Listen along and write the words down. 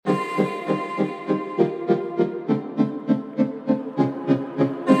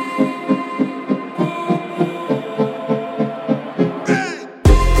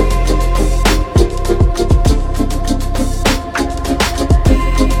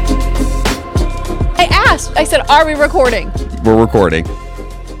I said, are we recording? We're recording.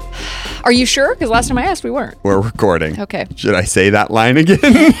 Are you sure? Because last time I asked, we weren't. We're recording. Okay. Should I say that line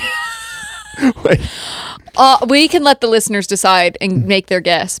again? Wait. We can let the listeners decide and make their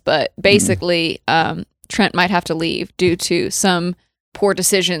guess, but basically, Trent might have to leave due to some poor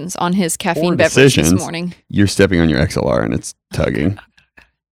decisions on his caffeine beverage this morning. You're stepping on your XLR and it's tugging.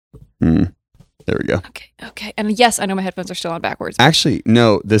 There we go. Okay. And yes, I know my headphones are still on backwards. Actually,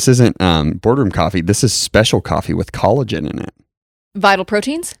 no, this isn't boardroom coffee. This is special coffee with collagen in it. Vital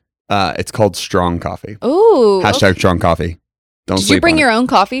proteins? It's called strong coffee. Ooh. Hashtag strong coffee. Don't Did sleep you bring on your it. own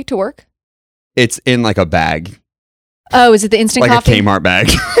coffee to work? It's in like a bag. Oh, is it the instant like coffee? Like a Kmart bag.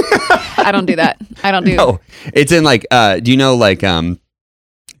 I don't do that. No, it's in like, do you know like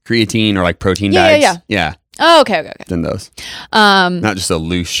creatine or like protein bags? Yeah. Oh, okay. It's in those. Not just a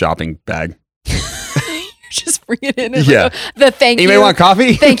loose shopping bag. You're just bringing it in. Yeah. The thank you. Anybody want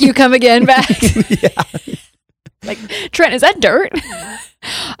coffee? Thank you, come again bag. Yeah. Like, Trent, is that dirt?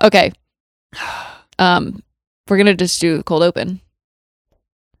 Okay. We're going to just do cold open.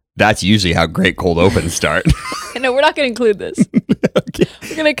 That's usually how great cold opens start. No, we're not going to include this. Okay.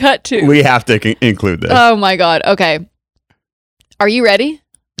 We're going to cut to. We have to include this. Oh my God. Okay. Are you ready?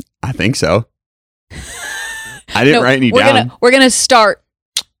 I think so. I didn't write any down. We're going to start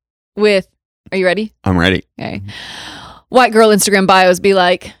with, are you ready? I'm ready. Okay. White girl Instagram bios be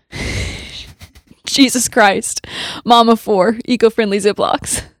like, Jesus Christ, mama 4, eco-friendly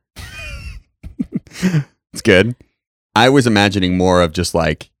Ziplocs. It's good. I was imagining more of just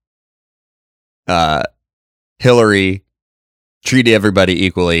like Hillary, treat everybody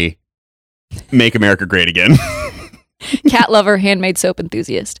equally, make America great again. Cat lover, handmade soap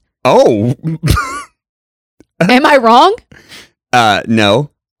enthusiast. Oh. Am I wrong?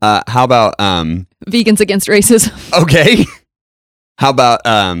 No. How about vegans against racism? Okay. How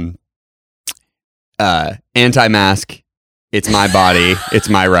about anti-mask, it's my body, it's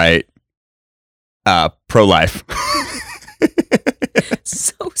my right. Pro-life.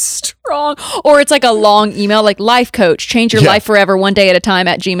 So strong. Or it's like a long email, like life coach, change your life forever one day at a time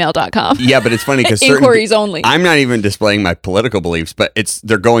at gmail.com. Yeah, but it's funny because inquiries only. I'm not even displaying my political beliefs, but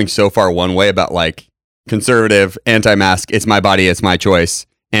they're going so far one way about like conservative, anti-mask, it's my body, it's my choice,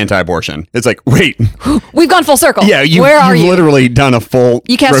 anti-abortion. It's like, wait. We've gone full circle. Yeah, where are you? Literally done a full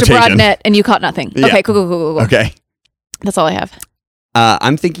You cast rotation. a broad net and you caught nothing. Yeah. Okay, cool. Okay. That's all I have.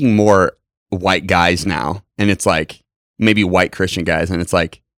 I'm thinking more white guys now, and it's like maybe white Christian guys, and it's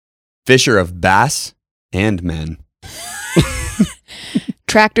like fisher of bass and men.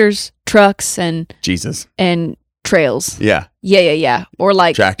 Tractors, trucks, and Jesus. And trails. Yeah. Yeah. Or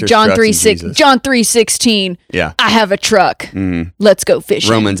like Tractors, John trucks, 3:6. John 3:16. Yeah. I have a truck. Let's go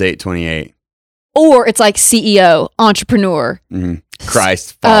fishing. Romans 8:28. Or it's like CEO, entrepreneur,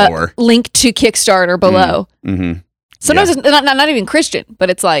 Christ follower. Link to Kickstarter below. Sometimes it's not even Christian, but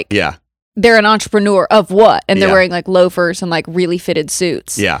it's like they're an entrepreneur of what? And they're wearing like loafers and like really fitted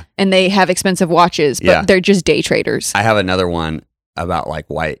suits. Yeah. And they have expensive watches, but they're just day traders. I have another one about like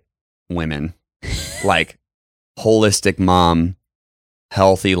white women, like holistic mom,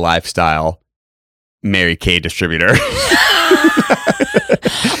 healthy lifestyle, Mary Kay distributor.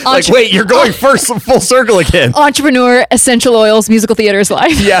 Like, wait, you're going first full circle again. Entrepreneur, essential oils, musical theaters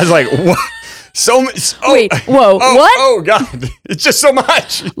life. Yeah, it's like, what? So much. Oh, wait, whoa, what? Oh, God. It's just so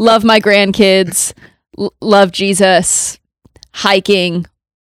much. Love my grandkids. Love Jesus. Hiking.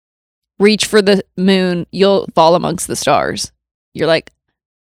 Reach for the moon. You'll fall amongst the stars. You're like,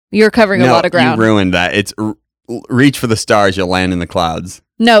 you're covering a lot of ground. You ruined that. It's reach for the stars. You'll land in the clouds.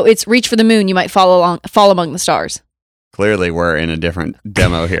 No, it's reach for the moon. You might fall among the stars. Clearly, we're in a different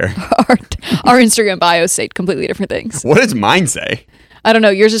demo here. Our Instagram bios say completely different things. What does mine say? I don't know.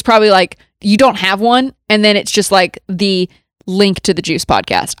 Yours is probably like, you don't have one, and then it's just like the link to the Juice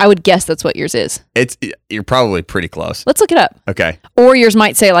podcast. I would guess that's what yours is. You're probably pretty close. Let's look it up. Okay. Or yours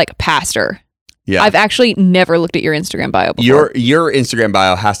might say like pastor. Yeah. I've actually never looked at your Instagram bio before. Your Instagram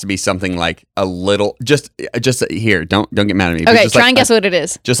bio has to be something like a little, just here. Don't get mad at me. Okay, try and guess what it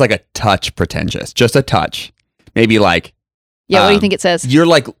is. Just like a touch pretentious. Just a touch. Maybe like. Yeah, what do you think it says?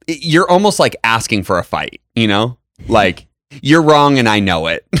 You're almost like asking for a fight, you know? Like, you're wrong and I know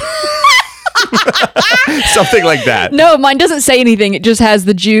it. Something like that. No, mine doesn't say anything. It just has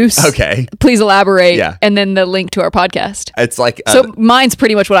the juice. Okay. Please elaborate. Yeah. And then the link to our podcast. It's like... so mine's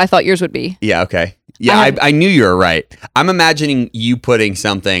pretty much what I thought yours would be. Yeah, okay. Yeah, I knew you were right. I'm imagining you putting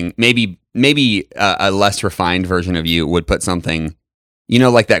something, maybe a less refined version of you would put something, you know,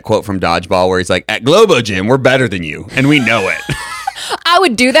 like that quote from Dodgeball where he's like, at Globo Gym, we're better than you, and we know it. I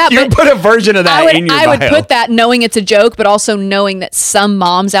would do that. You but put a version of that in your bio. I would put that knowing it's a joke, but also knowing that some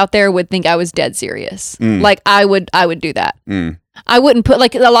moms out there would think I was dead serious. Like I would do that. I wouldn't put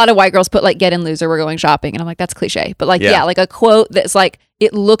like a lot of white girls put like get in loser, we're going shopping. And I'm like, that's cliche. But like, yeah, like a quote that's like,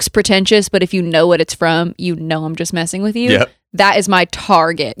 it looks pretentious, but if you know what it's from, you know I'm just messing with you. Yep. That is my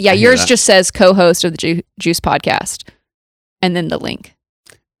target. Yeah, yours just says co-host of the Juice podcast. And then the link.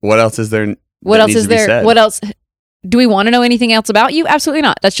 What else is there? What else is there? What else? Do we want to know anything else about you? Absolutely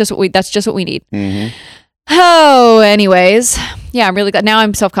not. That's just what we need. Mm-hmm. Oh, anyways. Yeah, I'm really glad. Now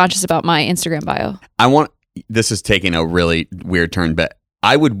I'm self-conscious about my Instagram bio. This is taking a really weird turn, but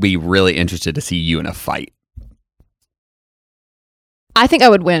I would be really interested to see you in a fight. I think I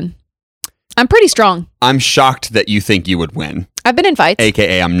would win. I'm pretty strong. I'm shocked that you think you would win. I've been in fights.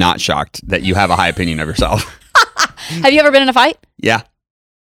 AKA, I'm not shocked that you have a high opinion of yourself. Have you ever been in a fight? Yeah.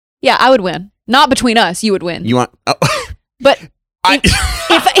 Yeah, I would win. Not between us. You would win. You want... Oh. But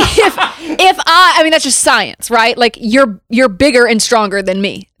if I mean, that's just science, right? Like you're bigger and stronger than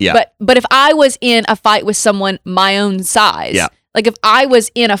me. Yeah. But if I was in a fight with someone my own size, yeah. Like if I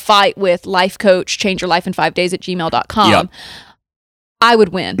was in a fight with life coach, change your life in 5 days at gmail.com, yep. I would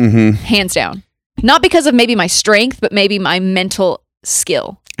win. Hands down. Not because of maybe my strength, but maybe my mental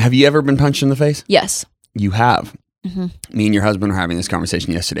skill. Have you ever been punched in the face? Yes. You have. Me and your husband were having this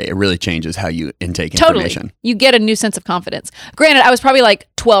conversation yesterday. It really changes how you intake information. Totally. You get a new sense of confidence. Granted, I was probably like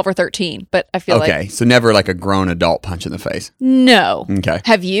 12 or 13, but I feel like... Okay, so never like a grown adult punch in the face. No. Okay.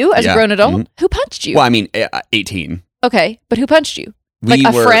 Have you, as a grown adult? Who punched you? Well, I mean, 18. Okay, but who punched you?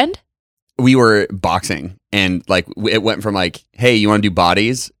 Friend? We were boxing, and like it went from like, hey, you want to do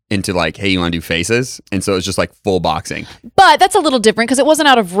bodies, into like, hey, you want to do faces? And so it was just like full boxing. But that's a little different because it wasn't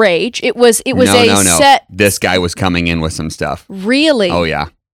out of rage. It was no. Set. This guy was coming in with some stuff. Really? Oh yeah.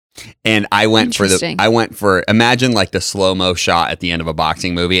 And I went for imagine like the slow-mo shot at the end of a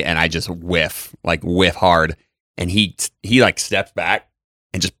boxing movie, and I just whiff hard, and he like steps back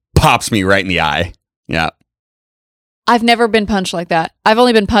and just pops me right in the eye. Yeah. I've never been punched like that. I've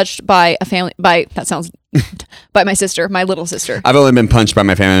only been punched by by my sister, my little sister. I've only been punched by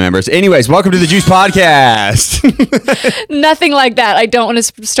my family members. Anyways, welcome to the Juice Podcast. Nothing like that. I don't want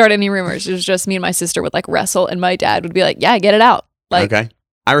to start any rumors. It was just me and my sister would like wrestle, and my dad would be like, yeah, get it out. Like, okay.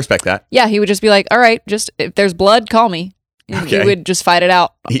 I respect that. Yeah, he would just be like, all right, just if there's blood, call me. Okay. He would just fight it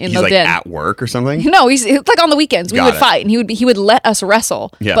out in the den. At work or something? No, he's like on the weekends. We would fight, and he would let us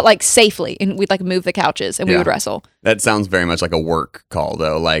wrestle, but like safely, and we'd like move the couches, and we would wrestle. That sounds very much like a work call,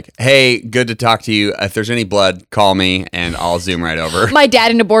 though. Like, hey, good to talk to you. If there's any blood, call me, and I'll zoom right over. My dad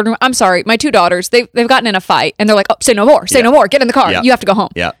in a boardroom. I'm sorry, my 2 daughters. They've gotten in a fight, and they're like, oh, say no more, say no more. Get in the car. You have to go home.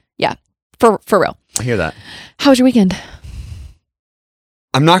 Yeah, yeah, for real. I hear that. How was your weekend?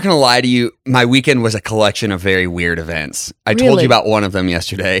 I'm not going to lie to you. My weekend was a collection of very weird events. I told you about one of them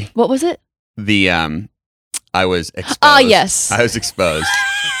yesterday. What was it? I was exposed. Ah, yes. I was exposed.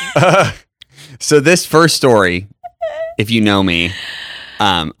 So this first story, if you know me,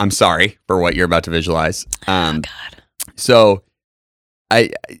 I'm sorry for what you're about to visualize. Oh, God. So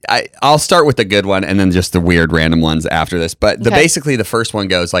I'll start with the good one and then just the weird random ones after this. But basically the first one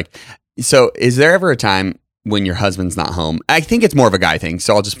goes like, so is there ever a time when your husband's not home? I think it's more of a guy thing,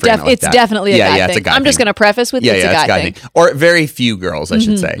 so I'll just frame it like that. It's definitely a guy thing. It's a guy I'm just going to preface with it's a guy thing. Or very few girls, I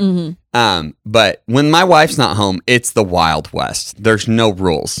should say. But when my wife's not home, it's the Wild West. There's no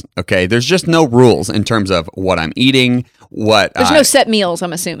rules, okay? There's just no rules in terms of what I'm eating, There's no set meals,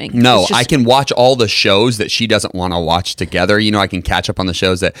 I'm assuming. No, I can watch all the shows that she doesn't want to watch together. You know, I can catch up on the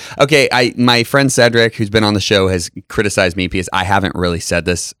shows that... Okay, my friend Cedric, who's been on the show, has criticized me because I haven't really said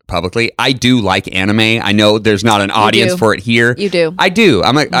this publicly. I do like anime. I know there's not an audience for it here. You do. I do.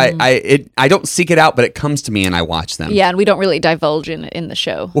 I'm like, I don't seek it out, but it comes to me and I watch them. Yeah, and we don't really divulge in the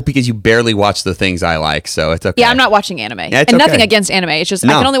show. Well, because you barely watch the things I like, so it's okay. Yeah, I'm not watching anime. Yeah, and nothing against anime. It's just I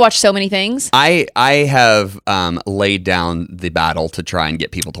can only watch so many things. I have laid down the battle to try and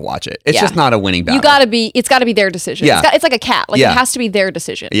get people to watch it. It's just not a winning battle. It's got to be their decision. Yeah. It's like a cat. Like it has to be their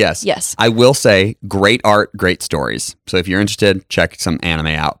decision. Yes. I will say great art, great stories. So if you're interested, check some anime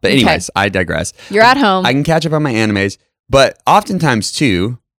out. But anyways, I digress. You're at home. I can catch up on my animes, but oftentimes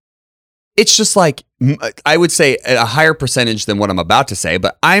too, it's just like, I would say at a higher percentage than what I'm about to say,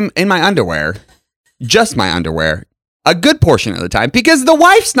 but I'm in my underwear, just my underwear, a good portion of the time because the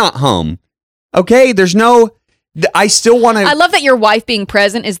wife's not home. Okay? There's no... I still want to... I love that your wife being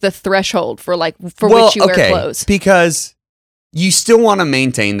present is the threshold for which you wear clothes. Because you still want to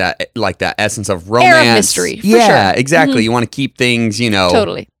maintain that essence of romance. Air of mystery, for sure. Exactly. Mm-hmm. You want to keep things,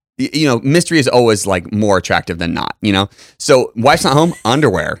 Totally. Mystery is always like more attractive than not, So wife's not home,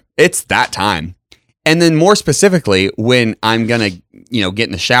 underwear. It's that time. And then more specifically, when I'm going to get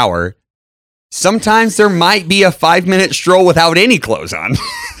in the shower, sometimes there might be a 5-minute stroll without any clothes on.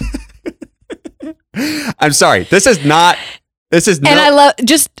 I'm sorry. This is not. And I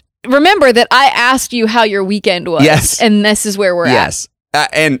just remember that I asked you how your weekend was. Yes. And this is where we're at. Yes.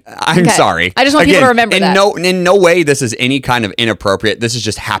 And I'm sorry. I just want people to remember that. In no way this is any kind of inappropriate. This is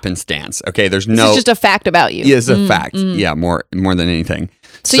just happenstance. Okay. This is just a fact about you. Yeah, it's a fact. Yeah, more than anything.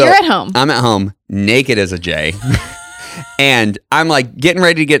 So you're at home. I'm at home, naked as a J. And I'm like getting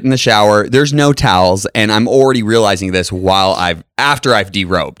ready to get in the shower. There's no towels, and I'm already realizing this after I've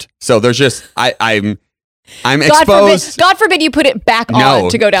derobed. So there's just I'm exposed. God forbid you put it back on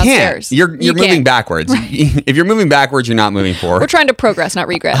to go downstairs. Can't. You're moving backwards. Right. If you're moving backwards, you're not moving forward. We're trying to progress, not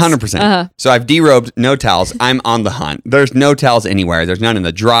regress. 100%. So I've derobed, no towels. I'm on the hunt. There's no towels anywhere. There's none in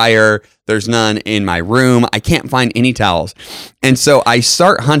the dryer. There's none in my room. I can't find any towels. And so I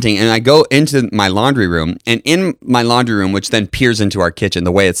start hunting, and I go into my laundry room. And in my laundry room, which then peers into our kitchen,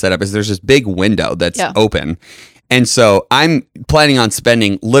 the way it's set up is there's this big window that's open. And so I'm planning on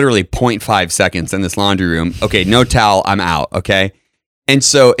spending literally 0.5 seconds in this laundry room. Okay, no towel, I'm out, okay? And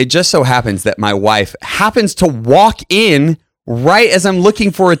so it just so happens that my wife happens to walk in right as I'm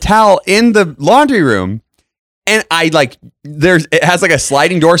looking for a towel in the laundry room. And it has like a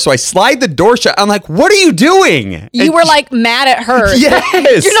sliding door, so I slide the door shut. I'm like, what are you doing? You were like mad at her.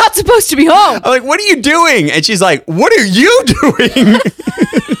 Yes. You're not supposed to be home. I'm like, what are you doing? And she's like, what are you doing?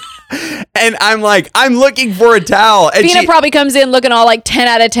 And I'm like, I'm looking for a towel. And Bina probably comes in looking all like 10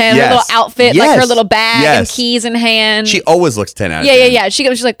 out of 10, her little outfit, like her little bag and keys in hand. She always looks 10 out of 10. Yeah.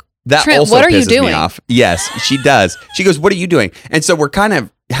 She's like, that Trent, also what are you pisses doing? Me off. Yes, she does. She goes, what are you doing? And so we're kind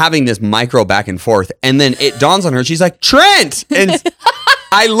of having this micro back and forth. And then it dawns on her. She's like, Trent. And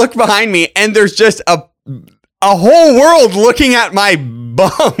I look behind me, and there's just a whole world looking at my bum.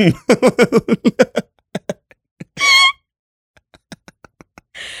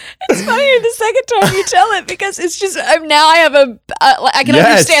 It's funnier the second time you tell it because it's just now I have I can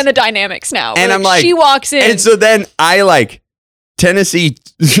understand the dynamics now. And I'm like, she walks in, and so then I like Tennessee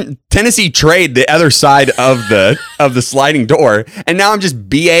trade the other side of the sliding door, and now I'm just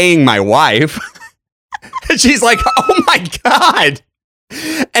BAing my wife. And she's like, oh my God.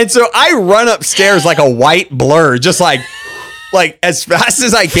 And so I run upstairs like a white blur, just like as fast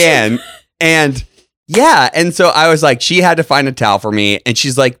as I can. And yeah. And so I was like, she had to find a towel for me. And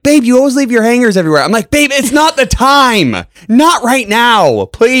she's like, babe, you always leave your hangers everywhere. I'm like, babe, it's not the time. Not right now.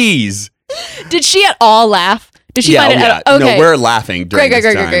 Please. Did she at all laugh? Did she find it? Yeah. Okay. No, we're laughing during this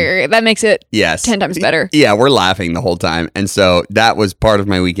time. Great. That makes it 10 times better. Yeah, we're laughing the whole time. And so that was part of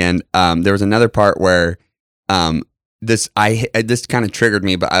my weekend. There was another part where this kind of triggered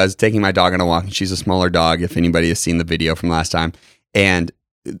me, but I was taking my dog on a walk, and she's a smaller dog, if anybody has seen the video from last time. And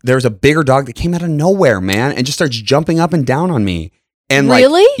there was a bigger dog that came out of nowhere, man, and just starts jumping up and down on me. And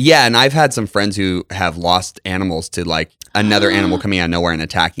really? Yeah, and I've had some friends who have lost animals to like another animal coming out of nowhere and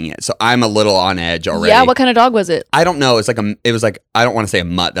attacking it. So I'm a little on edge already. Yeah, what kind of dog was it? I don't know. It was like I don't want to say a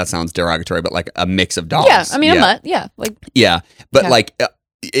mutt. That sounds derogatory, but like a mix of dogs. Yeah, I mean a mutt. Yeah, but like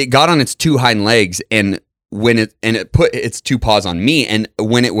it got on its two hind legs, and when it put its two paws on me, and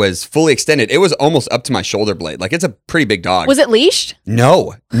when it was fully extended, it was almost up to my shoulder blade. Like, it's a pretty big dog. Was it leashed?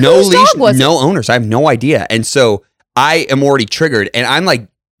 No Whose leash, dog was no it? owners. I have no idea. And so I am already triggered, and I'm like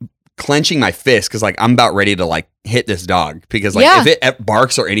clenching my fist because like I'm about ready to like hit this dog because like if it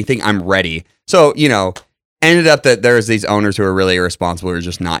barks or anything, I'm ready. So, ended up that there's these owners who are really irresponsible, who are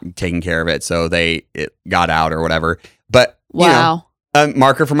just not taking care of it. So it got out or whatever. But wow. A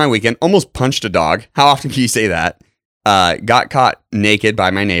marker for my weekend. Almost punched a dog. How often can you say that? Got caught naked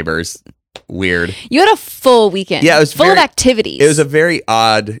by my neighbors. Weird. You had a full weekend. Yeah, it was full of activities. It was a very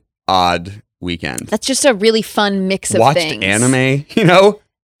odd weekend. That's just a really fun mix of things. Watched anime,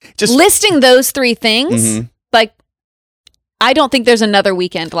 just listing those three things. Like, I don't think there's another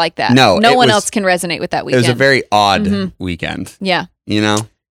weekend like that. No one else can resonate with that weekend. It was a very odd weekend. Yeah.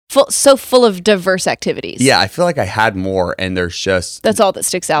 So full of diverse activities. Yeah, I feel like I had more, and there's just... That's all that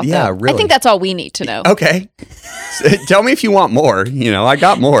sticks out, yeah, though. really. I think that's all we need to know. Okay. Tell me if you want more. I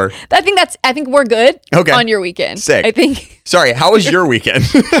got more. I think we're good on your weekend. Sick. I think. Sorry, how was your weekend?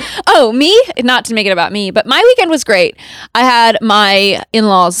 Oh, me? Not to make it about me, but my weekend was great. I had my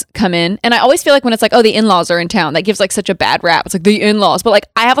in-laws come in, and I always feel like when it's like, oh, the in-laws are in town, that gives like such a bad rap. It's like the in-laws, but like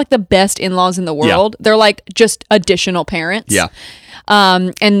I have like the best in-laws in the world. Yeah. They're like just additional parents. Yeah.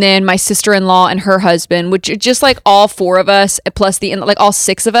 And then my sister-in-law and her husband, which are just like all four of us, plus all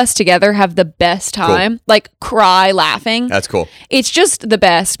six of us together have the best time. Cool. Like cry laughing. That's cool. It's just the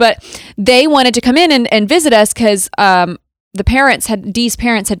best. But they wanted to come in and visit us because Dee's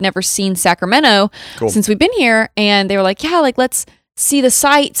parents had never seen Sacramento since we've been here. And they were like, yeah, like let's see the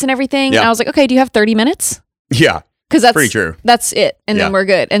sights and everything. Yeah. And I was like, okay, do you have 30 minutes? Yeah. Because that's pretty true. That's it. And then we're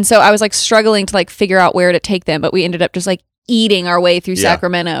good. And so I was like struggling to like figure out where to take them, but we ended up just like eating our way through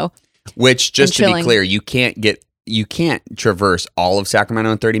Sacramento. Which, just to be clear, you can't traverse all of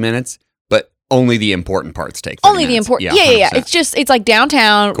Sacramento in 30 minutes, but only the important parts take 30 only minutes. The important. Yeah. It's like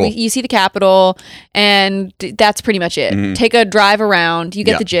downtown. Cool. You see the Capitol, and that's pretty much it. Mhm. Take a drive around. You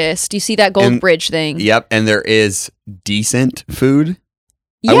get the gist. You see that gold bridge thing. Yep. And there is decent food.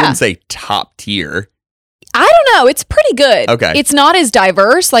 Yeah. I wouldn't say top tier. I don't know. It's pretty good. Okay. It's not as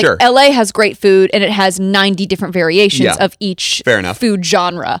diverse. Like Sure. LA has great food and it has 90 different variations of each Fair enough. food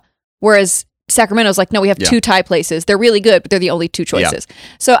genre. Whereas Sacramento's like, no, we have 2 Thai places. They're really good, but they're the only 2 choices.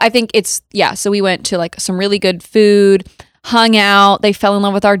 So I think so we went to like some really good food, hung out. They fell in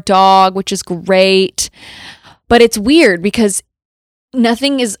love with our dog, which is great. But it's weird because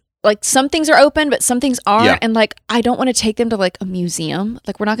nothing is like, some things are open, but some things aren't. Yeah. And like, I don't want to take them to like a museum.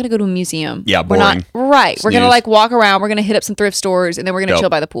 Like, we're not going to go to a museum. Yeah, boring. We're not, right. Snooze. We're going to like walk around. We're going to hit up some thrift stores and then we're going to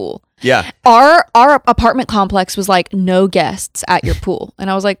chill by the pool. Yeah. Our apartment complex was like, no guests at your pool. And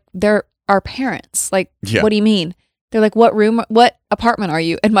I was like, they're our parents. Like, what do you mean? They're like, what apartment are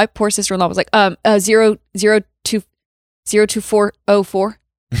you? And my poor sister-in-law was like, 02404.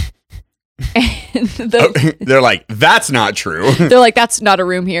 And they're like, that's not true. They're like, that's not a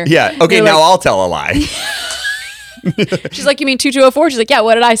room here. Yeah. Okay, they're now like, I'll tell a lie. She's like, you mean 2204? She's like, yeah,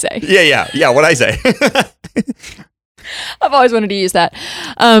 what did I say? Yeah, what'd I say? I've always wanted to use that.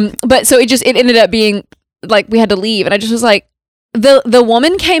 But so it ended up being like we had to leave. And I just was like, the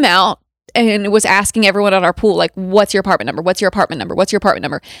woman came out and was asking everyone at our pool, like, what's your apartment number? What's your apartment number? What's your apartment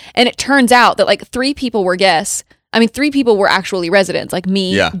number? And it turns out that like 3 people were guests. I mean, 3 people were actually residents, like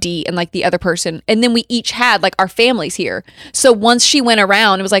me, Dee, and like the other person. And then we each had like our families here. So once she went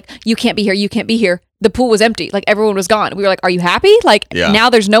around, it was like, you can't be here. You can't be here. The pool was empty. Like everyone was gone. We were like, are you happy? Like now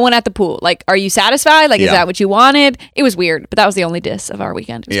there's no one at the pool. Like, are you satisfied? Like, is that what you wanted? It was weird, but that was the only diss of our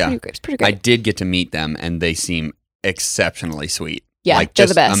weekend. It was pretty great. I did get to meet them and they seem exceptionally sweet. Yeah, like they're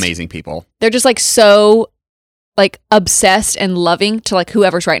just the best. Amazing people. They're just like so like obsessed and loving to like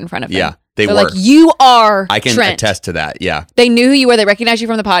whoever's right in front of them. Yeah. They're like, you are I can Trent. attest to that. Yeah. They knew who you were. They recognized you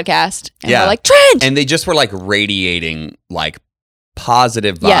from the podcast. And they're like, Trent! And they just were like radiating like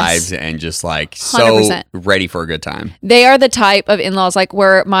positive vibes and just like 100%. so ready for a good time. They are the type of in-laws like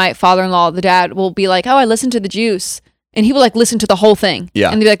where my father-in-law, the dad, will be like, oh, I listened to the juice. And he will like listen to the whole thing.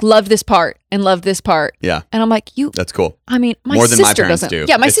 Yeah. And they'd be like, love this part and love this part. Yeah. And I'm like, that's cool. I mean, my More sister than my parents doesn't. do.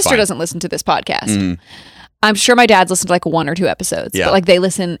 Yeah, my It's sister fine. doesn't listen to this podcast. I'm sure my dad's listened to like 1 or 2 episodes. Yeah. But like they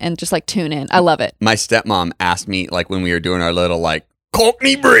listen and just like tune in. I love it. My stepmom asked me, like when we were doing our little like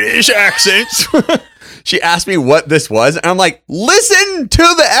Cockney British accents, she asked me what this was. And I'm like, listen to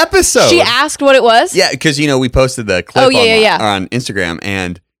the episode. She asked what it was? Yeah, because we posted the clip on Instagram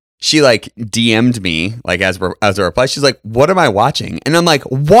and she like DM'd me like as a reply. She's like, what am I watching? And I'm like,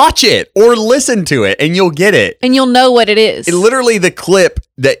 watch it or listen to it and you'll get it. And you'll know what it is. Literally the clip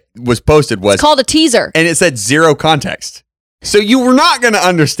that was posted was it's called a teaser. And it said 0 context. So you were not going to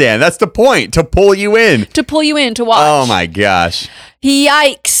understand. That's the point, to pull you in. To pull you in to watch. Oh my gosh.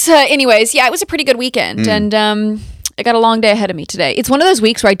 Yikes. Anyways, yeah, it was a pretty good weekend. And I got a long day ahead of me today. It's one of those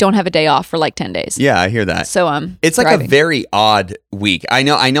weeks where I don't have a day off for like 10 days. Yeah, I hear that. So it's like a very odd week. I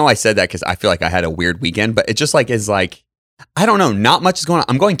know I said that because I feel like I had a weird weekend, but it just like is like, I don't know, not much is going on.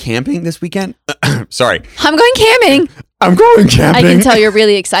 I'm going camping this weekend. Sorry. I'm going camping. I'm going camping. I can tell you're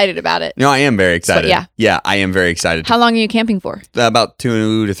really excited about it. No, I am very excited. So, yeah, I am very excited. How long are you camping for? About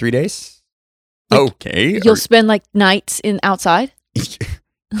 2 to 3 days. Like, okay. You'll spend like nights outside?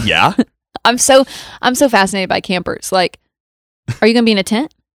 Yeah. I'm so fascinated by campers. Like, are you going to be in a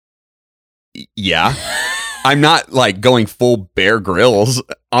tent? Yeah. I'm not like going full Bear Grylls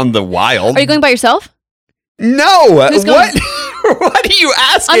on the wild. Are you going by yourself? No. Who's what? What are you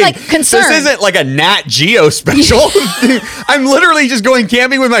asking? I'm like concerned. This isn't like a Nat Geo special. I'm literally just going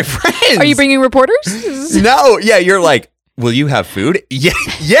camping with my friends. Are you bringing reporters? No. Yeah. You're like, will you have food? Yeah.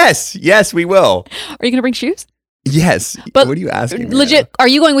 Yes, we will. Are you going to bring shoes? Yes. But what are you asking me? Legit, are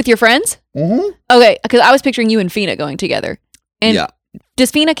you going with your friends? Mm-hmm. Okay, because I was picturing you and Fina going together. And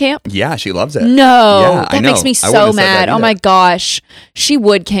does Fina camp? Yeah, she loves it. No, that makes me so mad. Oh my gosh. She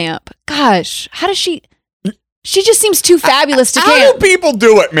would camp. Gosh, how does she... She just seems too fabulous to camp. How do people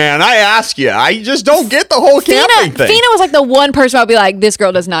do it, man? I ask you. I just don't get the whole camping thing. Fina was like the one person I'd be like, this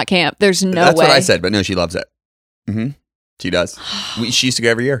girl does not camp. There's no way. That's what I said, but no, she loves it. Mm-hmm. She does. She used to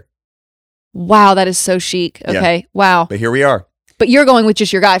go every year. Wow, that is so chic. Okay, yeah. Wow. But here we are. But you're going with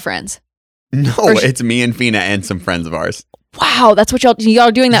just your guy friends. No, it's me and Fina and some friends of ours. Wow, that's what y'all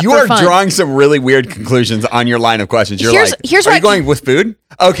are doing that You for are fun. drawing some really weird conclusions on your line of questions. You're Here's are what you going with food?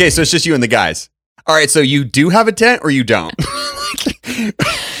 Okay, so it's just you and the guys. All right, so you do have a tent or you don't?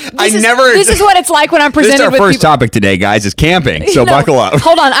 This is what it's like when I'm This is presented our with first people. topic today, guys, is camping. So No, buckle up.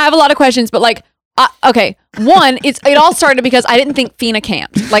 Hold on, I have a lot of questions, but like, okay. One, it all started because I didn't think Fina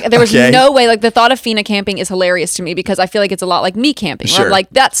camped. Like, there was Okay. no way. Like, the thought of Fina camping is hilarious to me because I feel like it's a lot like me camping. Where Sure. I'm like,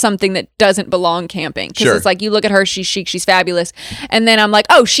 that's something that doesn't belong camping. Because Sure. it's like, you look at her, she's chic, she's fabulous. And then I'm like,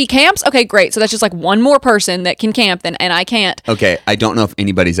 oh, she camps? Okay, great. So that's just like one more person that can camp and I can't. Okay, I don't know if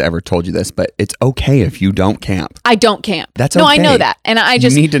anybody's ever told you this, but it's okay if you don't camp. I don't camp. That's No, I okay. know that. And I You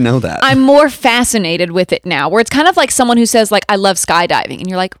just need to know that. I'm more fascinated with it now, where it's kind of like someone who says, like, I love skydiving. And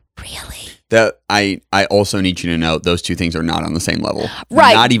you're like, really? That I also need you to know those two things are not on the same level.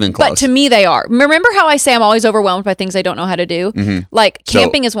 Right. Not even close. But to me, they are. Remember how I say I'm always overwhelmed by things I don't know how to do? Mhm. Like, So,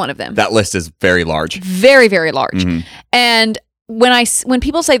 camping is one of them. that list is very large. Very, very large. Mhm. And when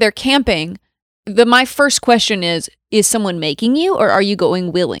people say they're camping, my first question is someone making you or are you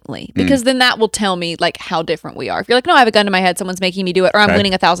going willingly? Because then that will tell me like how different we are. If you're like, no, I have a gun to my head, someone's making me do it, or I'm Okay.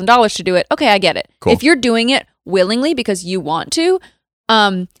 winning $1,000 to do it. Okay, I get it. Cool. If you're doing it willingly because you want to,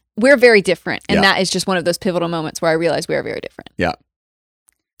 we're very different. And that is just one of those pivotal moments where I realize we are very different. Yeah.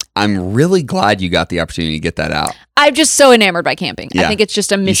 I'm really glad you got the opportunity to get that out. I'm just so enamored by camping. Yeah. I think it's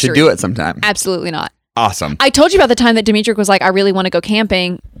just a mystery. You should do it sometime. Absolutely not. Awesome. I told you about the time that Dimitri was like, I really want to go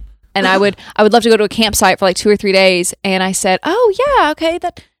camping. And I would love to go to a campsite for like 2 or 3 days. And I said, oh yeah, okay,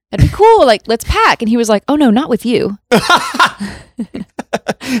 that'd be cool. Like, let's pack. And he was like, oh no, not with you.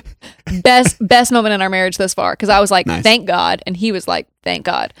 Best moment in our marriage thus far. Cause I was like, Nice. Thank God. And he was like, thank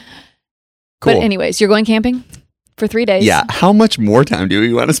God. Cool. But anyways, you're going camping for 3 days. Yeah. How much more time do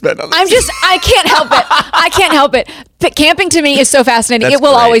we want to spend on this? I can't help it. I can't help it. But camping to me is so fascinating. That's It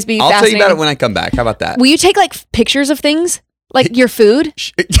will great. always be I'll fascinating. tell you about it when I come back. How about that? Will you take like pictures of things? Like your food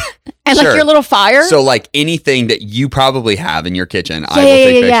and like Sure. your little fire? So like anything that you probably have in your kitchen, I will yeah,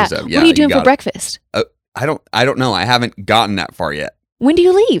 take yeah. pictures of. Yeah, What are you doing got for it. breakfast? I don't know. I haven't gotten that far yet. When do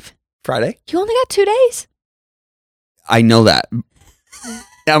you leave? Friday? You only got 2 days. I know that.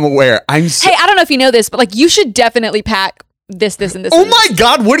 I'm aware. Hey, I don't know if you know this, but like you should definitely pack this, and this. Oh and this. my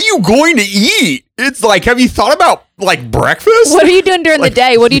God, what are you going to eat? It's like, have you thought about like breakfast? What are you doing during Like, the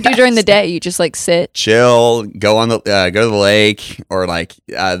day? What do you do during the day? You just like sit. Chill, go to the lake, or like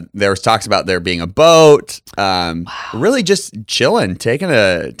there was talks about there being a boat. Really just chilling, taking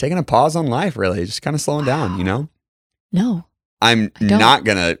a pause on life. Really, just kind of slowing down. You know, No. I'm I don't. not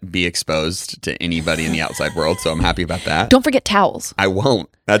gonna be exposed to anybody in the outside world, so I'm happy about that. Don't forget towels. I won't.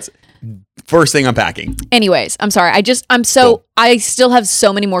 That's first thing I'm packing. Anyways, I'm sorry. Cool. I still have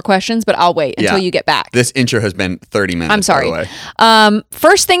so many more questions, but I'll wait until Yeah. you get back. This intro has been 30 minutes. I'm sorry. By the way.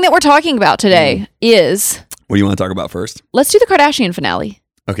 First thing that we're talking about today is What do you want to talk about first? let's do the Kardashian finale.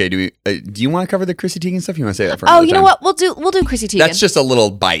 Okay. Do you want to cover the Chrissy Teigen stuff? You want to say that for Oh, another you know time? what? We'll do Chrissy Teigen. That's just a little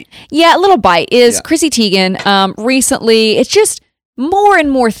bite. Yeah, a little bite is Yeah. Chrissy Teigen. Recently, it's just more and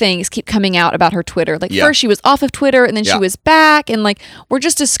more things keep coming out about her Twitter. Like Yeah. first she was off of Twitter and then she Yeah. was back, and like we're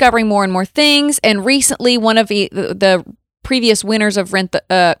just discovering more and more things. And recently, one of the previous winners of Rent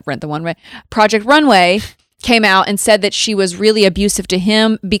the One Way, Project Runway, came out and said that she was really abusive to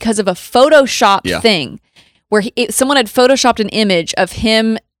him because of a Photoshop Yeah. thing where someone had Photoshopped an image of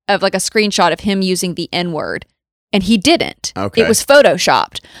him, of like a screenshot of him using the N-word. And he didn't. Okay. It was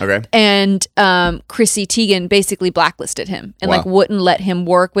Photoshopped. Okay. And Chrissy Teigen basically blacklisted him and like Wow. wouldn't let him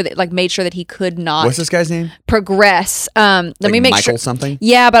work with it, like made sure that he could not What's this guy's name? progress. Let Like me make Michael sure. something.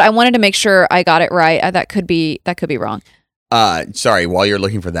 Yeah, but I wanted to make sure I got it right. That could be wrong. Sorry. While you're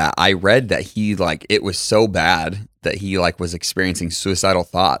looking for that, I read that he like it was so bad that he like was experiencing suicidal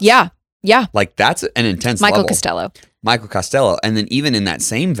thoughts. Yeah. Like that's an intense Michael level. Costello. Michael Costello, and then even in that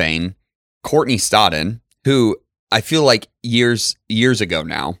same vein, Courtney Stodden, who I feel like years ago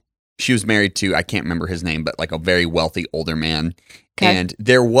now, she was married to, I can't remember his name, but like a very wealthy older man. Okay. And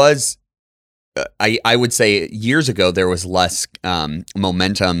there was, I would say years ago, there was less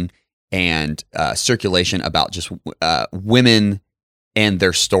momentum and circulation about just women and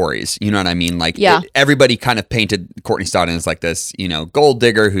their stories. You know what I mean? Like Yeah. everybody kind of painted Courtney Stodden as like this, gold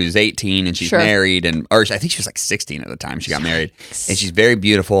digger who's 18 and she's Sure. married, or I think she was like 16 at the time she got married, and she's very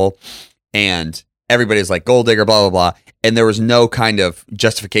beautiful, and everybody's like gold digger, blah, blah, blah. And there was no kind of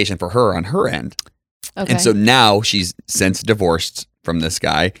justification for her on her end. Okay. And so now she's since divorced from this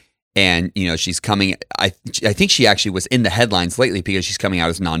guy. And, she's coming, I think she actually was in the headlines lately because she's coming out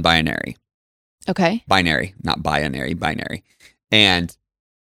as non-binary. Okay. Binary, not binary, binary. And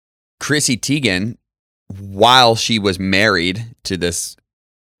Chrissy Teigen, while she was married to this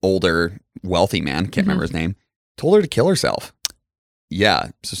older, wealthy man, can't remember his name, told her to kill herself. Yeah.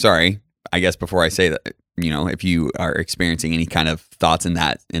 So sorry. I guess before I say that, if you are experiencing any kind of thoughts in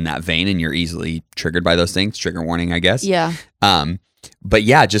that vein and you're easily triggered by those things, trigger warning, I guess. Yeah. But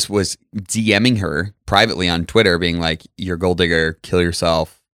yeah, just was DMing her privately on Twitter being like, you're a gold digger, kill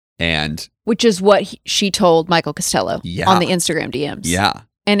yourself. And which is what she told Michael Costello on the Instagram DMs. Yeah.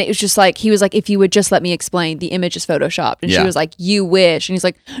 And it was just like, he was like, if you would just let me explain, the image is photoshopped. And she was like, you wish. And he's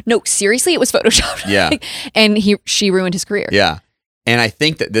like, no, seriously, it was photoshopped. Yeah. And she ruined his career. Yeah. And I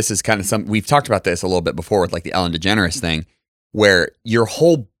think that this is kind of we've talked about this a little bit before with like the Ellen DeGeneres thing, where your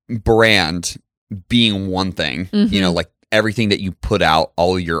whole brand being one thing, like everything that you put out,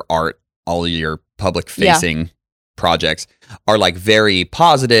 all your art, all your public facing projects are like very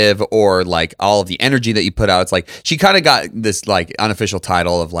positive, or like all of the energy that you put out. It's like she kind of got this like unofficial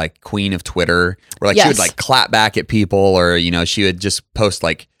title of like Queen of Twitter, where like she would like clap back at people, or she would just post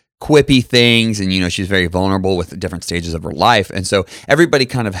like quippy things, and she's very vulnerable with the different stages of her life, and so everybody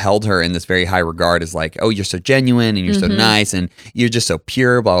kind of held her in this very high regard as like, oh, you're so genuine and you're so nice and you're just so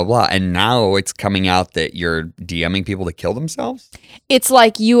pure, blah blah blah. And now it's coming out that you're DMing people to kill themselves. It's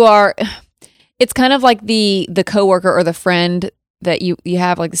like you are. It's kind of like the coworker or the friend that you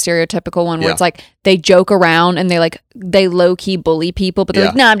have, like the stereotypical one where it's like they joke around and they low key bully people, but they're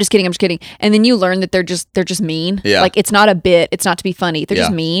like, nah, I'm just kidding. And then you learn that they're just mean. Yeah. Like it's not a bit. It's not to be funny. They're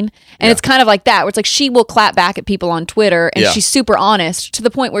just mean. And it's kind of like that, where it's like she will clap back at people on Twitter and she's super honest to the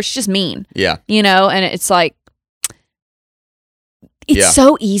point where she's just mean. Yeah. And it's like, it's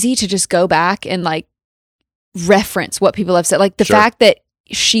so easy to just go back and like reference what people have said. Like the fact that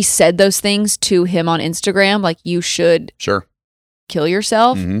she said those things to him on Instagram, like you should kill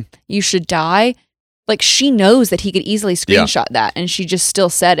yourself, you should die. Like she knows that he could easily screenshot that, and she just still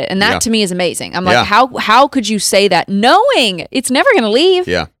said it. And that to me is amazing. I'm like, how could you say that knowing it's never going to leave?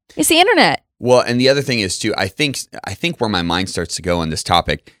 Yeah. It's the internet. Well, and the other thing is too, I think where my mind starts to go on this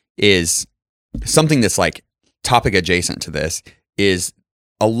topic is something that's like topic adjacent to this is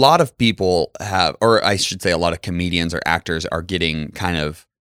a lot of people have, or I should say a lot of comedians or actors are getting kind of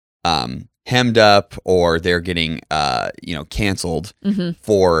hemmed up, or they're getting canceled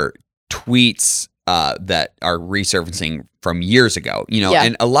for tweets that are resurfacing from years ago.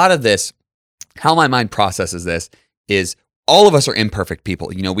 And a lot of this, how my mind processes this is all of us are imperfect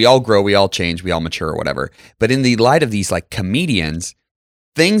people. We all grow, we all change, we all mature, or whatever. But in the light of these like comedians,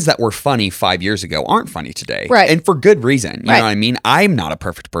 things that were funny 5 years ago aren't funny today. Right. And for good reason. You know what I mean? I'm not a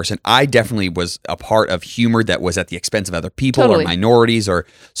perfect person. I definitely was a part of humor that was at the expense of other people or minorities or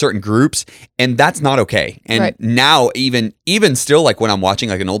certain groups. And that's not okay. And now even still, like when I'm watching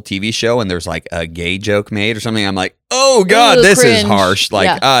like an old TV show and there's like a gay joke made or something, I'm like, oh God, this cringe. Is harsh.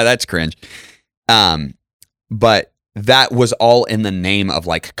 Like, that's cringe. But that was all in the name of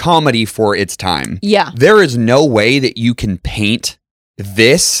like comedy for its time. Yeah. There is no way that you can paint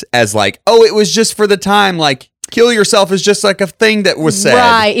this as like, oh, it was just for the time, like kill yourself is just like a thing that was said.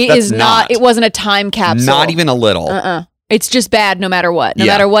 Right. It wasn't a time capsule. Not even a little. It's just bad no matter what. No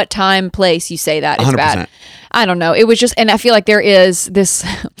matter what time, place you say that, it's 100%. Bad. I don't know. It was just, and I feel like there is this,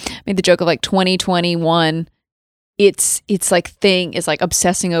 made the joke of like 2021. It's like thing is like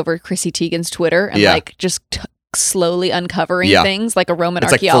obsessing over Chrissy Teigen's Twitter and like just slowly uncovering things like a Roman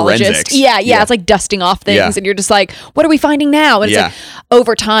archaeologist. Like it's like dusting off things and you're just like, what are we finding now? And it's like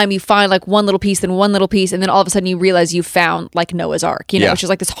over time you find like one little piece, then one little piece, and then all of a sudden you realize you found like Noah's Ark, which is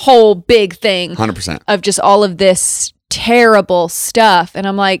like this whole big thing 100% of just all of this terrible stuff. And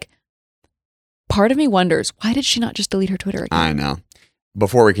I'm like, part of me wonders, why did she not just delete her Twitter account? I know.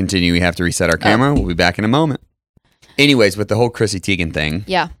 Before we continue, we have to reset our camera. We'll be back in a moment. Anyways, with the whole Chrissy Teigen thing.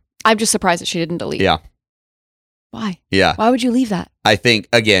 Yeah. I'm just surprised that she didn't delete. Yeah. Why? Yeah. Why would you leave that? I think,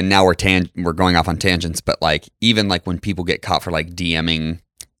 again, now we're going off on tangents, but like even like when people get caught for like DMing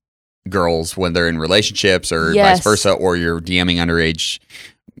girls when they're in relationships or vice versa, or you're DMing underage,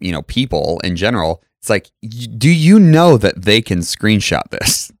 people in general, it's like, do you know that they can screenshot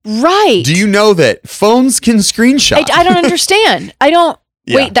this? Right. Do you know that phones can screenshot? I don't understand. I don't.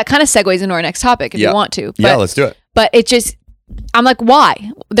 Wait, that kind of segues into our next topic if you want to. But, let's do it. But it just, I'm like,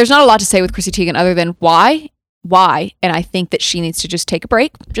 why? There's not a lot to say with Chrissy Teigen other than why? And I think that she needs to just take a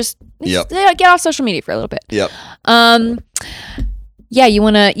break. Just get off social media for a little bit. Yep. Yeah, you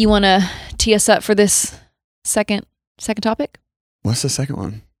wanna tee us up for this second topic? What's the second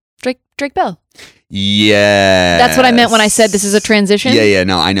one? Drake Bell. Yeah. That's what I meant when I said this is a transition. Yeah.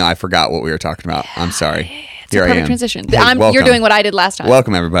 No, I know. I forgot what we were talking about. I'm sorry. It's a perfect transition. Hey, you're doing what I did last time.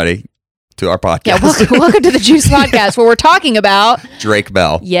 Welcome everybody to our podcast. Yeah, welcome to the Juice Podcast, where we're talking about Drake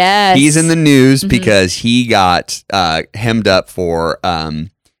Bell. Yes. He's in the news because he got hemmed up for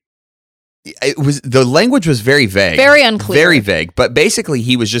the language was very vague. Very unclear. Very vague. But basically,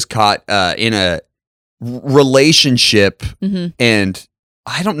 he was just caught in a relationship, and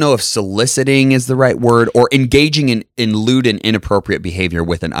I don't know if soliciting is the right word, or engaging in lewd and inappropriate behavior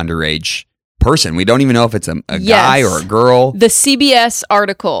with an underage person. We don't even know if it's a guy or a girl. The CBS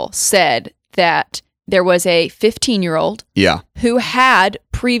article said that there was a 15-year-old who had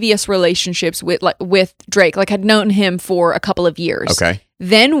previous relationships with Drake, like had known him for a couple of years. Okay.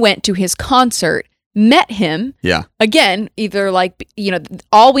 Then went to his concert, met him. Yeah. Again, either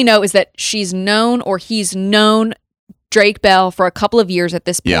all we know is that she's known or he's known Drake Bell for a couple of years at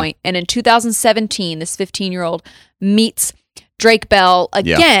this point. And in 2017, this 15-year-old meets Drake Bell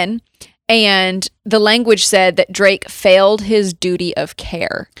again. And the language said that Drake failed his duty of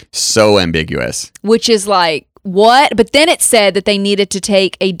care. So ambiguous. Which is like, what? But then it said that they needed to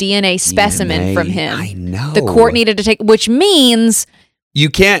take a DNA specimen from him. I know. The court needed to take, which means you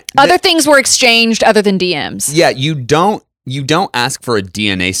can't. Other things were exchanged other than DMs. Yeah, you don't ask for a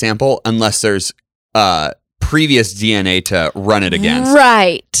DNA sample unless there's previous DNA to run it against.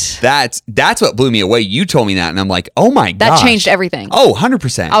 Right. That's what blew me away. You told me that, and I'm like, oh my god, that changed everything. Oh,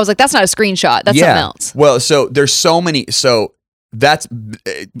 100%. I was like, that's not a screenshot. That's something else. Well, so there's so many. So that's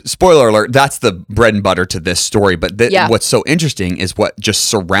spoiler alert. That's the bread and butter to this story. But what's so interesting is what just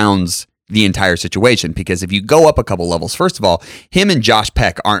surrounds the entire situation, because if you go up a couple levels, first of all, him and Josh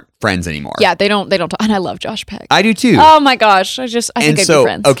Peck aren't friends anymore. Yeah, they don't talk. And I love Josh Peck. I do too. Oh my gosh, I think I'd be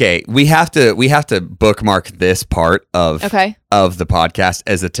friends. Okay, we have to bookmark this part of the podcast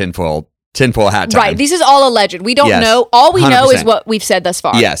as a tinfoil hat time. Right. This is all alleged. We don't know. All we 100%. know is what we've said thus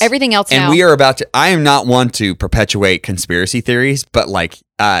far. Yes. Everything else and now. we are about to. I am not one to perpetuate conspiracy theories, but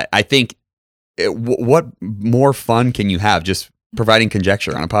I think what more fun can you have just providing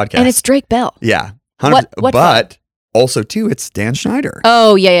conjecture on a podcast? And it's Drake Bell. Yeah. What but also too, it's Dan Schneider.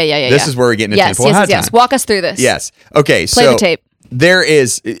 Oh yeah. This is where we're getting into tinfoil hat time. Walk us through this. Yes. Okay. Play the tape. There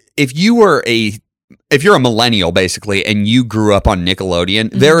is, if you're a millennial basically, and you grew up on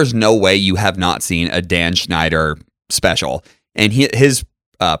Nickelodeon, there is no way you have not seen a Dan Schneider special. And his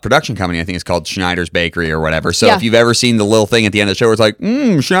production company, I think, is called Schneider's Bakery or whatever. So if you've ever seen the little thing at the end of the show where it's like,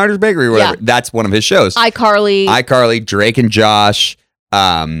 Schneider's Bakery or whatever, that's one of his shows. iCarly, Drake and Josh,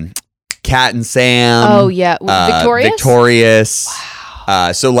 Cat and Sam. Oh, yeah. Victorious.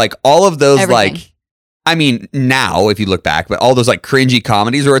 Wow. So all of those, everything. I mean, now if you look back, but all those cringy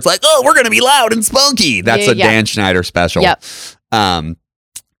comedies where it's like, oh, we're going to be loud and spunky. That's a Dan Schneider special. Yep.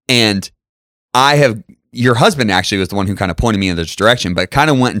 And your husband actually was the one who kind of pointed me in this direction, but kind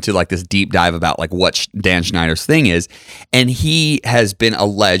of went into this deep dive about what Dan Schneider's thing is. And he has been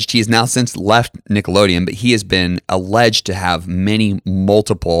alleged, he has now since left Nickelodeon, but he has been alleged to have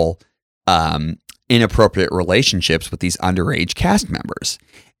multiple inappropriate relationships with these underage cast members.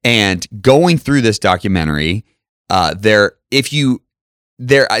 And going through this documentary, the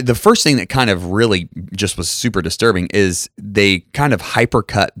first thing that kind of really just was super disturbing is they kind of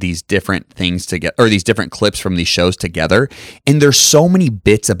hypercut these different things together, or these different clips from these shows together. And there's so many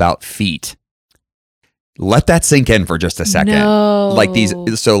bits about feet. Let that sink in for just a second. No.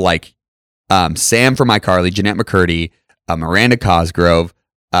 Sam from iCarly, Jeanette McCurdy, Miranda Cosgrove,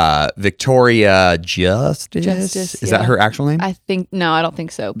 Victoria Justice. Is that her actual name? I don't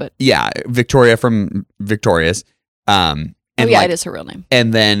think so, but yeah, Victoria from Victorious. it is her real name.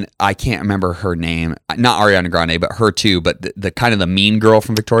 And then I can't remember her name, not Ariana Grande, but her too, but the kind of the mean girl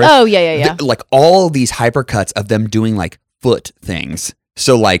from Victorious. Oh yeah. All these hypercuts of them doing foot things.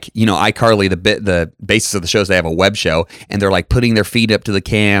 So iCarly, the basis of the shows, they have a web show, and they're putting their feet up to the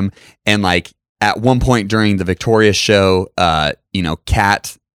cam, and at one point during the Victorious show,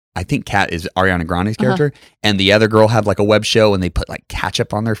 Kat, I think Kat is Ariana Grande's character, and the other girl have a web show, and they put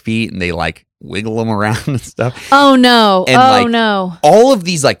ketchup on their feet, and they wiggle them around and stuff. Oh no! And, no! All of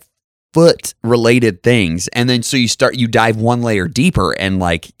these foot related things, and then so you dive one layer deeper, and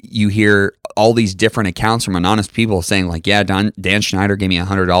you hear all these different accounts from anonymous people saying Dan Schneider gave me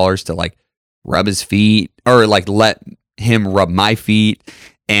 $100 to rub his feet, or let him rub my feet,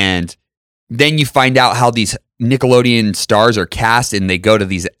 and then you find out how these Nickelodeon stars are cast, and they go to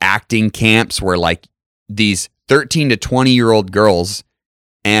these acting camps where these 13 to 20-year-old girls,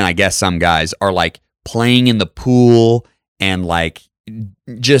 and I guess some guys, are playing in the pool and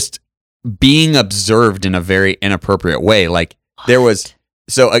just being observed in a very inappropriate way. There was,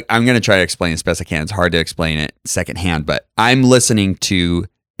 so I'm going to try to explain as best I can. It's hard to explain it secondhand, but I'm listening to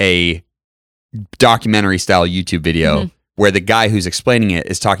a documentary style YouTube video where the guy who's explaining it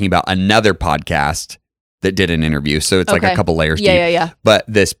is talking about another podcast that did an interview. So it's a couple layers deep. Yeah. But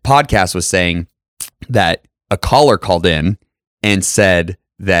this podcast was saying that a caller called in and said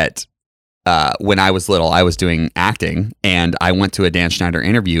that when I was little, I was doing acting, and I went to a Dan Schneider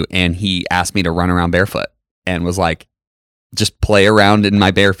interview, and he asked me to run around barefoot and was like, just play around in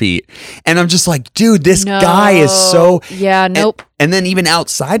my bare feet. And I'm just like, dude, this guy is so... Yeah, nope. And then even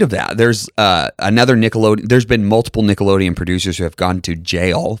outside of that, there's another Nickelodeon... There's been multiple Nickelodeon producers who have gone to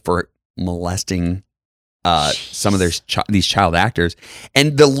jail for molesting some of these child actors.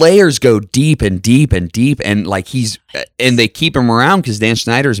 And the layers go deep and deep and deep. And like and they keep him around because Dan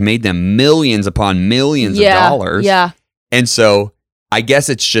Schneider's made them millions upon millions of dollars. Yeah. And so I guess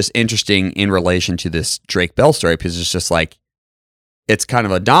it's just interesting in relation to this Drake Bell story because it's just like, it's kind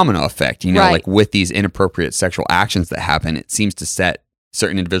of a domino effect, right. Like with these inappropriate sexual actions that happen, it seems to set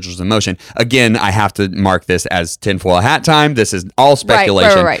certain individuals in motion. Again, I have to mark this as tinfoil hat time. This is all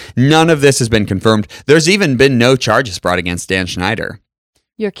speculation. Right. None of this has been confirmed. There's even been no charges brought against Dan Schneider.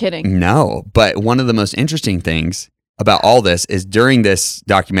 You're kidding. No, but one of the most interesting things about all this is during this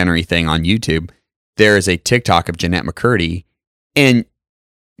documentary thing on YouTube, there is a TikTok of Jeanette McCurdy, and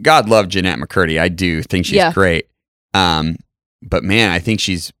God love Jeanette McCurdy. I do think she's great. But man, I think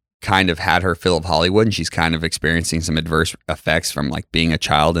she's kind of had her fill of Hollywood, and she's kind of experiencing some adverse effects from like being a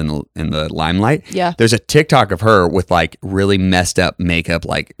child in the limelight. Yeah. There's a TikTok of her with like really messed up makeup,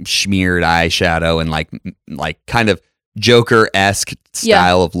 like smeared eyeshadow and like kind of Joker-esque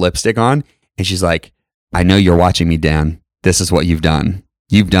style of lipstick on. And she's like, I know you're watching me, Dan. This is what you've done.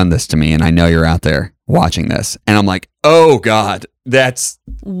 You've done this to me, and I know you're out there watching this. And I'm like, oh God, that's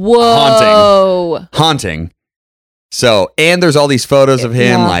haunting. So, and there's all these photos of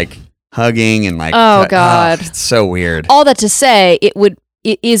him like hugging and like, oh God, it's so weird. All that to say, it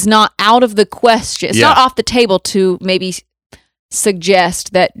is not out of the question. It's not off the table to maybe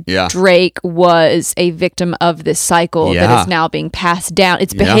suggest that Drake was a victim of this cycle that is now being passed down.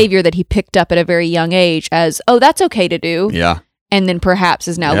 It's behavior that he picked up at a very young age as, oh, that's okay to do. Yeah. And then perhaps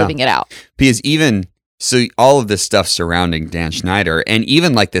is now living it out. Because so all of this stuff surrounding Dan Schneider, and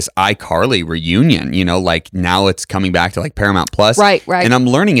even like this iCarly reunion, like now it's coming back to like Paramount Plus. Right. And I'm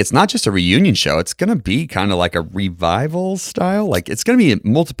learning it's not just a reunion show. It's going to be kind of like a revival style. Like it's going to be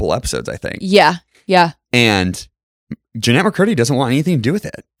multiple episodes, I think. Yeah. And Jeanette McCurdy doesn't want anything to do with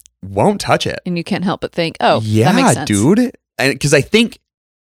it. Won't touch it. And you can't help but think, that makes sense. Dude. Because I think,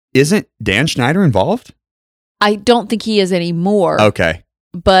 isn't Dan Schneider involved? I don't think he is anymore. Okay.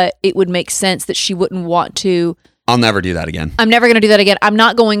 But it would make sense that she wouldn't want to. I'll never do that again. I'm never going to do that again. I'm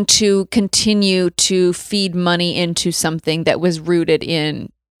not going to continue to feed money into something that was rooted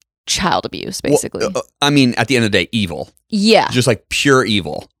in child abuse, basically. Well, I mean, at the end of the day, evil. Yeah. Just like pure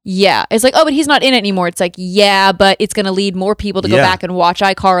evil. Yeah. It's like, oh, but he's not in it anymore. It's like, yeah, but it's going to lead more people to go back and watch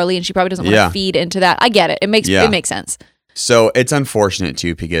iCarly, and she probably doesn't want to feed into that. I get it. It makes sense. So it's unfortunate,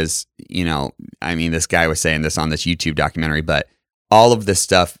 too, because, I mean, this guy was saying this on this YouTube documentary, but all of this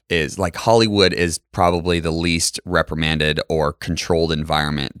stuff is like Hollywood is probably the least reprimanded or controlled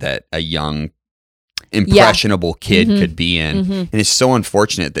environment that a young, impressionable kid could be in. And it's so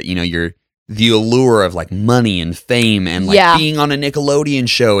unfortunate that, you're the allure of like money and fame and like being on a Nickelodeon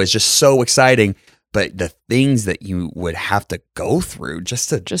show is just so exciting. But the things that you would have to go through just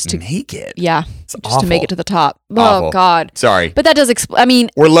to make it. Yeah. It's just awful. to make it to the top. Awful. Oh, God. Sorry. But that does I mean.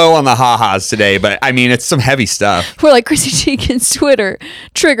 We're low on the ha-has today, but I mean, it's some heavy stuff. We're like Chrissy Teigen's Twitter.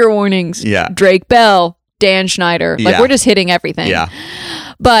 Trigger warnings. Yeah. Drake Bell. Dan Schneider. Like, we're just hitting everything. Yeah.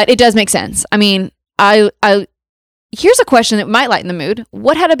 But it does make sense. I mean, here's a question that might lighten the mood.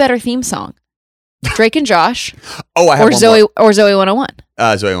 What had a better theme song? Drake and Josh. I have Zoe 101.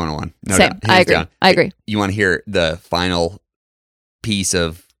 Zoe 101. No Same. doubt. I agree. You want to hear the final piece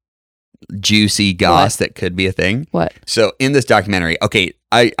of juicy goss that could be a thing? What? So in this documentary, okay,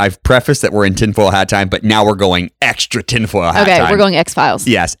 I've prefaced that we're in tinfoil hat time, but now we're going extra tinfoil hat time. Okay, we're going X-Files.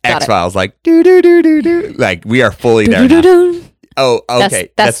 Yes, X-Files, like do. Like we are fully there now. Oh, okay.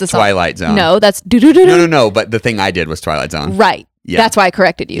 That's the Twilight Zone. No, that's No, but the thing I did was Twilight Zone. Right. Yeah. That's why I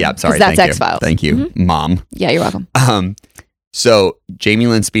corrected you. Yeah, sorry. That's X-Files. Thank you, Mom. Yeah, you're welcome. So Jamie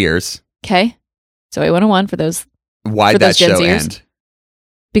Lynn Spears. Okay. Zoe 101 for those. Why'd that Gen show Zers? end?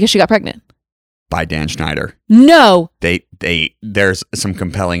 Because she got pregnant. By Dan Schneider. No. There's some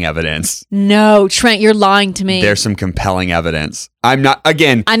compelling evidence. No, Trent, you're lying to me. There's some compelling evidence. I'm not,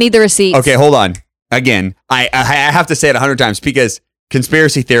 again. I need the receipts. Okay, hold on. Again, I have to say it 100 times because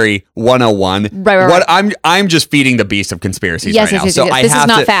conspiracy theory 101. Right. What I'm just feeding the beast of conspiracies right now. So this is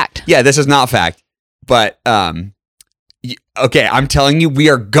not fact. Yeah, this is not fact. But okay, I'm telling you, we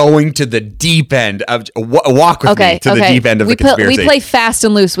are going to the deep end of walk with me to the deep end of the conspiracy. We play fast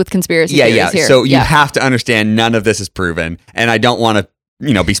and loose with conspiracy theories here. So you have to understand none of this is proven, and I don't want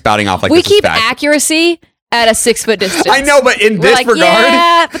to, be spouting off like we this is keep fact. accuracy at a 6 foot distance. I know, but in We're this like, regard,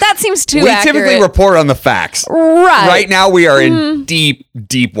 yeah, but that seems too we accurate. typically report on the facts. Right. Right now, we are in deep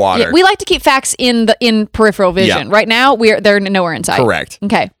water. Yeah, we like to keep facts in peripheral vision. Yeah. Right now, they're nowhere in sight. Correct.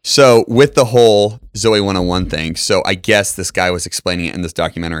 Okay. So with the whole Zoe 101 thing, so I guess this guy was explaining it in this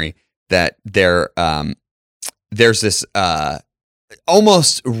documentary that there's this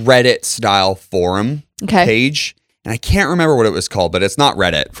almost Reddit style forum page, and I can't remember what it was called, but it's not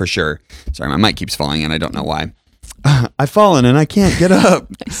Reddit for sure. Sorry, my mic keeps falling in. I don't know why. I've fallen and I can't get up.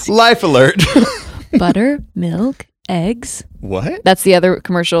 Life alert. Butter, milk, eggs. What? That's the other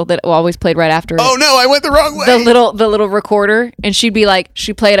commercial that always played right after. Oh no, I went the wrong way. The little recorder, and she'd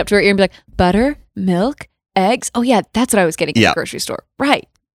play it up to her ear and be like, butter, milk, eggs. Oh yeah, that's what I was getting from the grocery store. Right.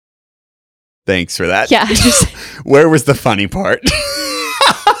 Thanks for that. Yeah. Where was the funny part?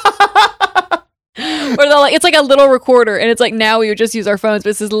 Or it's like a little recorder, and it's like now we would just use our phones,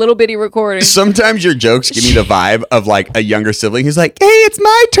 but it's this little bitty recording. Sometimes your jokes give me the vibe of like a younger sibling who's like, "Hey, it's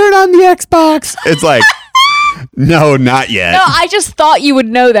my turn on the Xbox." It's like, no, not yet. No, I just thought you would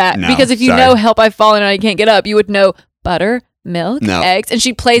know that because if you know "Help, I've fallen and I can't get up," you would know butter, milk, eggs, and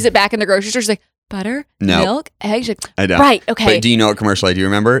she plays it back in the grocery store. She's like, butter, milk, eggs. Like, I know. Right? Okay. But do you know what commercial I do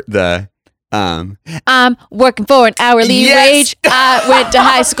remember? I'm working for an hourly wage. I went to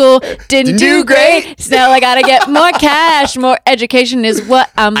high school, didn't do great. So now I gotta get more cash. More education is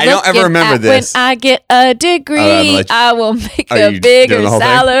what I'm looking don't ever remember at. this. When I get a degree, I will make a you bigger doing the whole thing?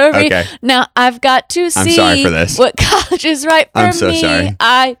 salary. Okay. Now I've got to see sorry for this. what college is right for me. I'm so sorry.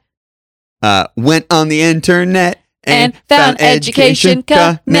 I went on the internet and found education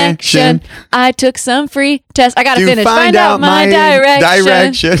connection. I took some free tests. I gotta finish. Find out my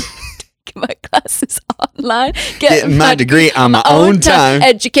direction. Get my classes online. Get my degree on my own time.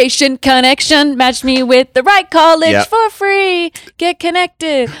 Education connection. Match me with the right college for free. Get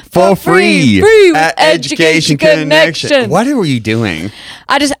connected for free. Free at Education Connection. What were you doing?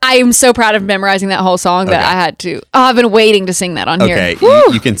 I am so proud of memorizing that whole song that I had to. Oh, I've been waiting to sing that on here. Okay,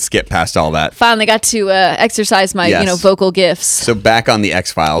 you can skip past all that. Finally got to exercise my vocal gifts. So back on the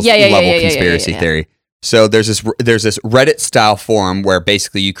X-Files level conspiracy theory. So there's this Reddit style forum where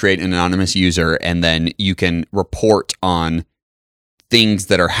basically you create an anonymous user and then you can report on things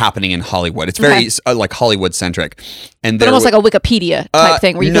that are happening in Hollywood. It's very like Hollywood centric, but almost like a Wikipedia type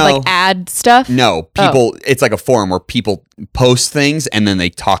thing where you can like add stuff. No, people. It's like a forum where people post things and then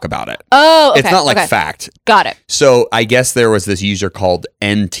they talk about it. Oh, okay. It's not like fact. Got it. So I guess there was this user called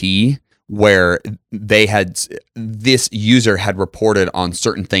NT where this user had reported on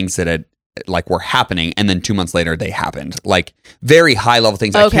certain things that had were happening, and then 2 months later they happened, like very high level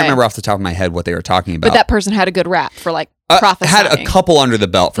things. I can't remember off the top of my head what they were talking about, but that person had a good rap for prophesying. Had a couple under the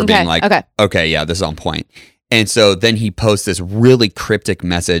belt for being like, okay, yeah, this is on point. And so then he posts this really cryptic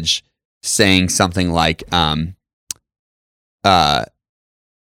message saying something like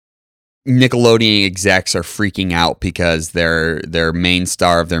Nickelodeon execs are freaking out because their main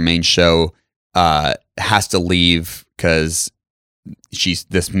star of their main show has to leave because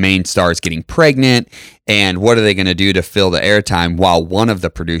this main star is getting pregnant, and what are they going to do to fill the airtime while one of the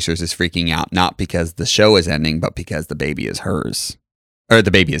producers is freaking out, not because the show is ending, but because the baby is hers, or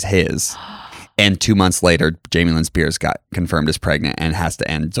the baby is his. And 2 months later, Jamie Lynn Spears got confirmed as pregnant and has to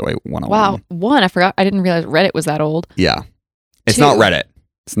end Zoe 101. Wow. One, I forgot. I didn't realize Reddit was that old. Yeah. It's not Reddit.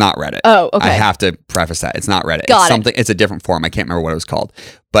 It's not Reddit. Oh, okay. I have to preface that. It's not Reddit. Got it. It's a different forum. I can't remember what it was called.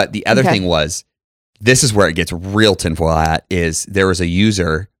 But the other thing was, this is where it gets real tinfoil at, is there was a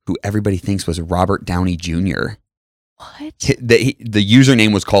user who everybody thinks was Robert Downey Jr. What? The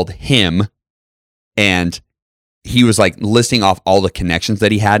username was called him, and he was like listing off all the connections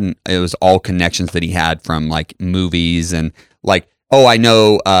that he had, and it was all connections that he had from like movies and like, oh, I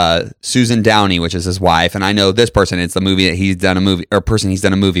know Susan Downey, which is his wife, and I know this person. It's the movie that he's done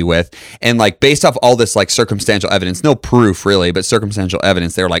a movie with. And like based off all this like circumstantial evidence, no proof really, but circumstantial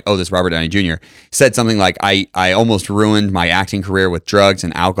evidence, they were like, oh, this Robert Downey Jr. said something like, I almost ruined my acting career with drugs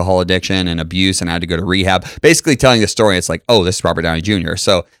and alcohol addiction and abuse, and I had to go to rehab. Basically telling the story, it's like, oh, this is Robert Downey Jr.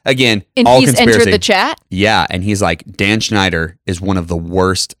 So again, and all he's conspiracy. Entered the chat? Yeah, and he's like, Dan Schneider is one of the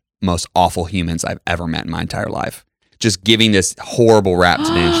worst, most awful humans I've ever met in my entire life. Just giving this horrible rap to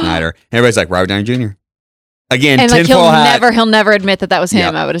Dan Schneider. And everybody's like, Robert Downey Jr. Again, and like he'll never admit that was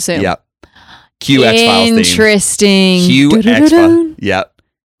him, I would assume. Yep. Q X-Files theme. Interesting. Q X-Files. Yep.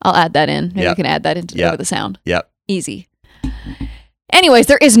 I'll add that in. Maybe we can add that into over the sound. Yep. Easy. Anyways,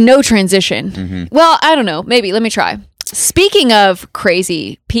 there is no transition. Mm-hmm. Well, I don't know. Maybe. Let me try. Speaking of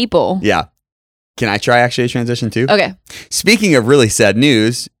crazy people. Yeah. Can I try actually a transition too? Okay. Speaking of really sad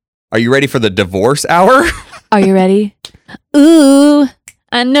news, are you ready for the divorce hour? Are you ready? Ooh,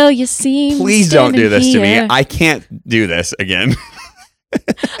 I know you see me. Please don't do this to me. here. I can't do this again.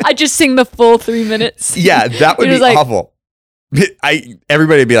 I just sing the full 3 minutes. Yeah, that would It be was like- awful.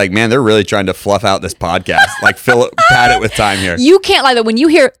 Everybody would be like, man, they're really trying to fluff out this podcast. Like, pad it with time here. You can't lie though. When you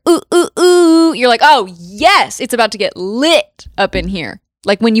hear ooh, ooh, ooh, you're like, oh, yes, it's about to get lit up in here.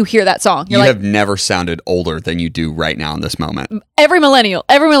 Like when you hear that song, You you're like, have never sounded older than you do right now in this moment. every millennial,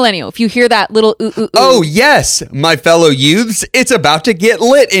 if you hear that little ooh, ooh, ooh, Oh, yes, my fellow youths, it's about to get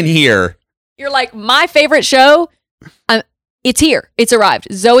lit in here. you're like, my favorite show, it's here. It's arrived.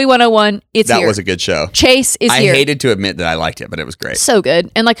 Zoe 101, it's That here. was a good show. Chase is I here. hated to admit that I liked it, but it was great. So good.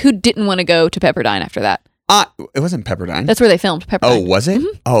 And like, who didn't want to go to Pepperdine after that? It wasn't Pepperdine. That's where they filmed Pepperdine. Oh, was it?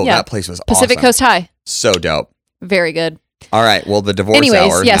 Oh, Yeah. that place was Pacific awesome. Coast High. So dope. Very good. All right, well, the divorce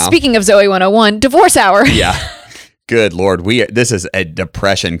Anyways, hour yeah, now. speaking of Zoe 101, divorce hour. Yeah. Good Lord. This is a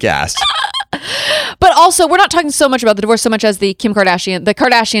depression cast. But also, we're not talking so much about the divorce so much as the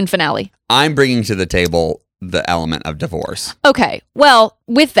Kardashian finale. I'm bringing to the table the element of divorce. Okay. Well,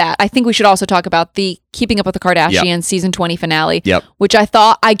 with that, I think we should also talk about the Keeping Up with the Kardashians season 20 finale, Yep. which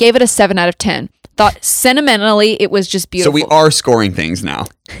I gave it a 7 out of 10. Thought sentimentally it was just beautiful. So we are scoring things now.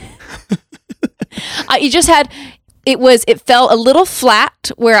 It felt a little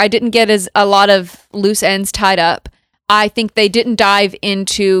flat where I didn't get a lot of loose ends tied up. I think they didn't dive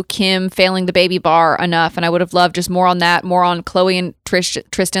into Kim failing the baby bar enough, and I would have loved just more on that, more on Khloe and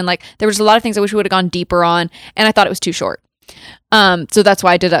Tristan. Like, there was a lot of things I wish we would have gone deeper on, and I thought it was too short. So that's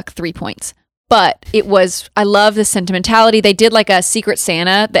why I deduct 3 points. But I love the sentimentality. They did like a Secret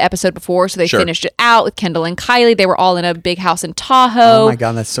Santa the episode before, so they Sure. finished it out with Kendall and Kylie. They were all in a big house in Tahoe. Oh my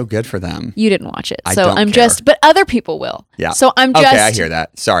God, that's so good for them. You didn't watch it, I so don't I'm care. but other people will. Yeah. So I'm just. Okay, I hear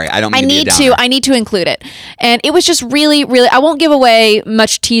that. Sorry, I don't mean to be a downer. I need to include it. And it was just really, really, I won't give away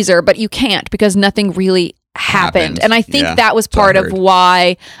much teaser, but you can't because nothing really happened. And I think Yeah, that was that's what I part of heard.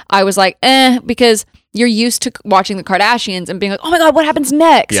 why I was like, because you're used to watching the Kardashians and being like, oh my God, what happens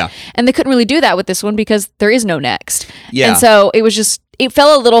next? Yeah. And they couldn't really do that with this one because there is no next. Yeah. And so it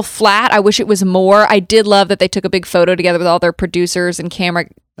fell a little flat. I wish it was more. I did love that they took a big photo together with all their producers and camera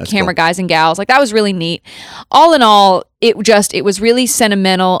cool. guys and gals. Like, that was really neat. All in all, it was really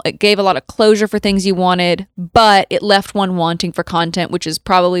sentimental. It gave a lot of closure for things you wanted, but it left one wanting for content, which is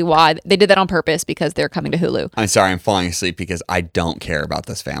probably why they did that on purpose because they're coming to Hulu. I'm sorry, I'm falling asleep because I don't care about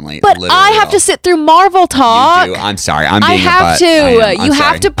this family. But literally I at have all. to sit through Marvel talk. You do. I'm sorry. I'm being I have a butt. to. I am. I'm You sorry.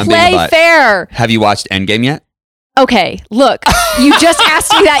 have to I'm being a play butt. fair. Have you watched Endgame yet? Okay, look, you just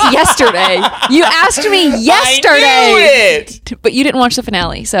asked me that yesterday. You asked me yesterday. I knew it. But you didn't watch the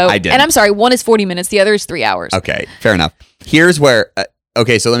finale. So I did. And I'm sorry, one is 40 minutes, the other is 3 hours. Okay, fair enough. Here's where.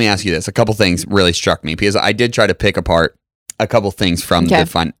 Okay, so let me ask you this. A couple things really struck me because I did try to pick apart a couple things from Okay.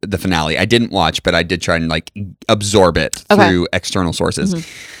 the finale. I didn't watch, but I did try and like absorb it Okay. through external sources. Mhm.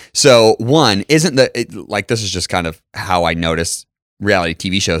 So one isn't this is just kind of how I notice reality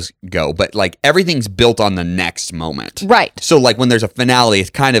TV shows go, but like everything's built on the next moment. Right. So like when there's a finale,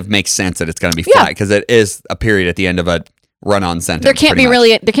 it kind of makes sense that it's going to be Yeah. flat because it is a period at the end of a run-on sentence. There can't pretty be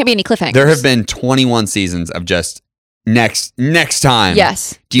much. there can't be any cliffhangers. There have been 21 seasons of just next time.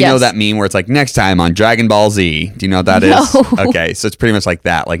 Yes. Do you know Yes. that meme where it's like next time on Dragon Ball Z? Do you know what that is? No. Okay, so it's pretty much like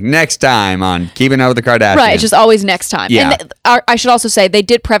that. Like next time on Keeping Up with the Kardashians. Right, it's just always next time. Yeah. And I should also say they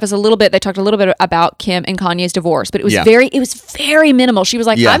did preface a little bit. They talked a little bit about Kim and Kanye's divorce, but it was Yeah. very minimal. She was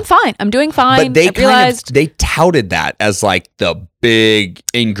like, Yeah. "I'm fine. I'm doing fine." But they I realized they touted that as like the big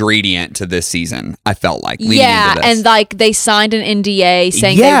ingredient to this season. I felt like leading into this. and like they signed an NDA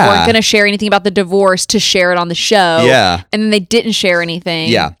saying they Yeah. weren't going to share anything about the divorce to share it on the show. Yeah. And then they didn't share anything.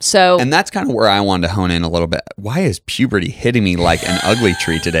 Yeah. So And that's kind of where I wanted to hone in a little bit. Why is puberty hitting me like an ugly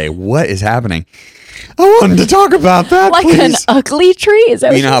tree today? What is happening? I wanted to talk about that, like an please. ugly tree. Is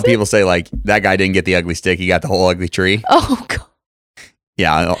that You what know how said? people say like that guy didn't get the ugly stick, he got the whole ugly tree? Oh God.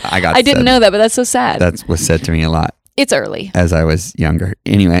 Yeah, I didn't know that, but that's so sad. That was said to me a lot It's early. as I was younger.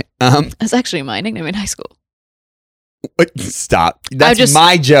 Anyway, That's actually my nickname in high school. stop. That's just-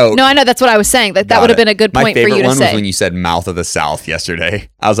 my joke. No, I know that's what I was saying. That Got would have it. been a good My point for favorite you to one say. was when you said "mouth of the South" yesterday.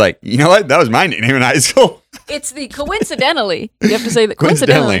 I was like, you know what? That was my nickname in high school. It's the coincidentally. You have to say that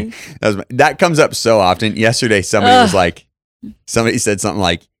coincidentally. That comes up so often. Yesterday, somebody said something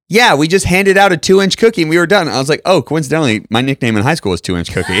like, "Yeah, we just handed out a 2-inch cookie and we were done." I was like, "Oh, coincidentally, my nickname in high school was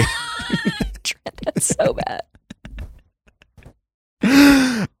 2-inch cookie." That's so bad.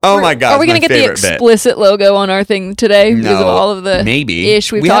 Oh my god! Are we going to get the explicit logo on our thing today because of all of the maybe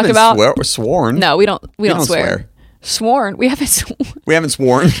ish we've we talked haven't about? sworn. No, we don't swear. Sworn. We haven't sworn. We haven't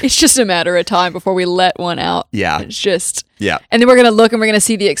sworn. It's just a matter of time before we let one out. Yeah. It's just. Yeah. And then we're going to look and we're going to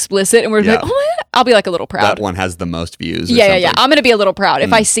see the explicit and we're like, oh, yeah. I'll be like a little proud. That one has the most views. Yeah. I'm going to be a little proud.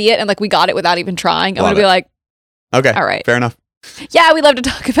 If I see it and like we got it without even trying, I'm going to be like, okay. All right. Fair enough. Yeah, we love to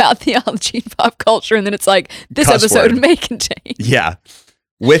talk about theology and pop culture. And then it's like, this Cuss episode word. may contain. Yeah.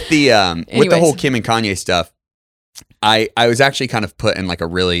 With the with the whole Kim and Kanye stuff, I was actually kind of put in like a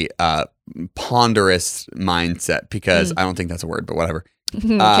really ponderous mindset because I don't think that's a word, but whatever.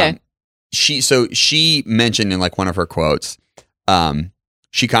 Okay. She mentioned in like one of her quotes,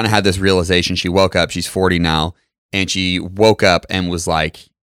 she kind of had this realization. She woke up, she's 40 now, and she woke up and was like,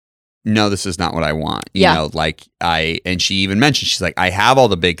 no, this is not what I want. You know, like and she even mentioned, she's like, I have all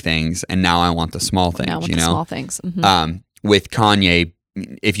the big things and now I want the small things, small things. With Kanye,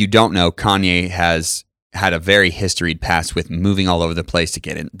 if you don't know, Kanye has had a very historied past with moving all over the place to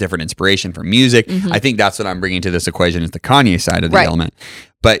get different inspiration for music. I think that's what I'm bringing to this equation is the Kanye side of the element.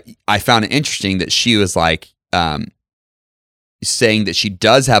 But I found it interesting that she was like saying that she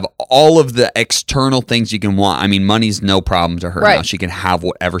does have all of the external things you can want. I mean, money's no problem to her now. She can have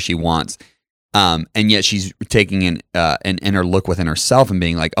whatever she wants. And yet she's taking an inner look within herself and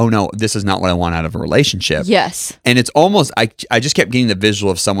being like, oh no, this is not what I want out of a relationship. Yes. And it's almost, I just kept getting the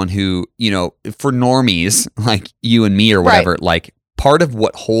visual of someone who, you know, for normies like you and me or whatever, like part of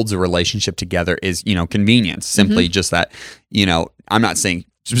what holds a relationship together is, you know, convenience. Simply just that, you know, I'm not saying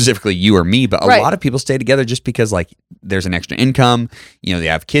specifically you or me, but a lot of people stay together just because like there's an extra income, you know, they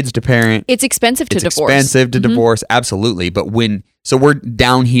have kids to parent. It's expensive to divorce. It's expensive to divorce, absolutely. But so we're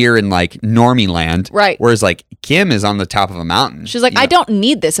down here in like normie land, right? Whereas like Kim is on the top of a mountain. She's like, I don't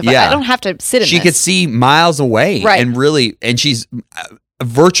need this. I don't have to sit in She could see miles away, and she's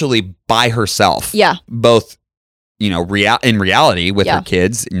virtually by herself. Yeah, both, you know, in reality with her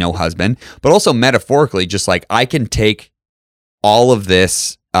kids, no husband, but also metaphorically, just like I can take all of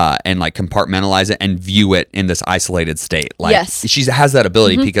this and like compartmentalize it and view it in this isolated state. Like she has that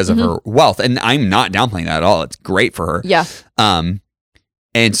ability because of her wealth. And I'm not downplaying that at all. It's great for her. Yeah.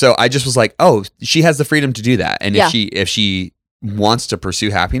 And so I just was like, oh, she has the freedom to do that. And if she wants to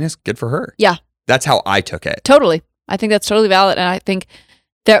pursue happiness, good for her. Yeah. That's how I took it. Totally. I think that's totally valid. And I think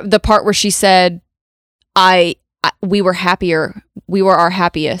the part where she said, we were our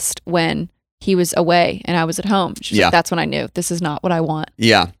happiest when he was away and I was at home. She's like, that's when I knew this is not what I want.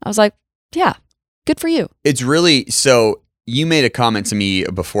 Yeah. I was like, yeah, good for you. It's really, so you made a comment to me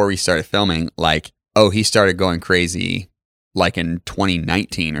before we started filming, like, oh, he started going crazy like in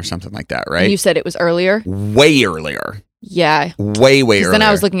 2019 or something like that, right? And you said it was earlier? Way earlier. Yeah. Way earlier. Then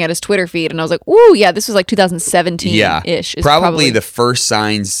I was looking at his Twitter feed and I was like, ooh, yeah, this was like 2017-ish. Yeah. Probably the first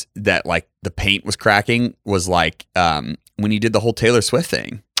signs that like the paint was cracking was like when he did the whole Taylor Swift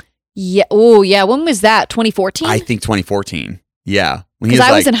thing. Yeah. Oh, yeah. When was that? 2014? I think 2014. Yeah. Because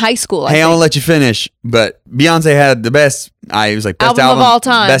I was in high school. Hey, I won't let you finish, but Beyonce had the best. I was like best album of all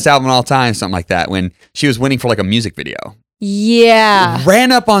time, best album of all time, something like that. When she was winning for like a music video. Yeah.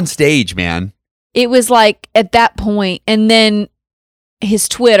 Ran up on stage, man. It was like at that point, and then his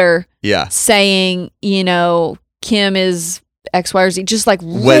Twitter, saying, you know, Kim is X, Y, or Z, just like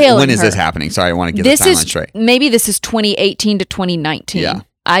when is this happening? Sorry, I want to get the timeline straight. Maybe this is 2018 to 2019. Yeah.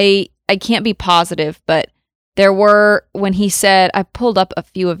 I can't be positive, but there were, when he said, I pulled up a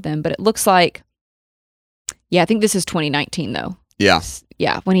few of them, but it looks like, I think this is 2019 though. Yeah.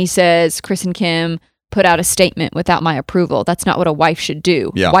 Yeah. When he says, Chris and Kim put out a statement without my approval. That's not what a wife should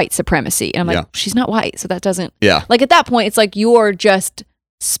do. Yeah. White supremacy. And I'm like, she's not white. So that doesn't, like at that point, it's like you're just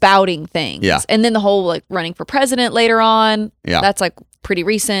spouting things. Yeah. And then the whole like running for president later on. Yeah. That's like pretty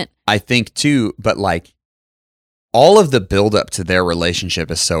recent. I think too, but like, all of the buildup to their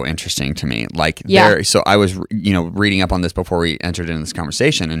relationship is so interesting to me. Like, so I was, you know, reading up on this before we entered into this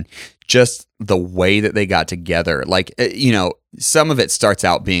conversation, and just the way that they got together. Like, you know, some of it starts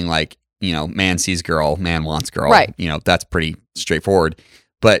out being like, you know, man sees girl, man wants girl. Right. You know, that's pretty straightforward.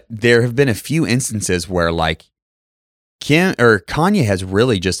 But there have been a few instances where like Kanye has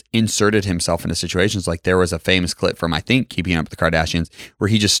really just inserted himself into situations. Like there was a famous clip from, I think, Keeping Up with the Kardashians, where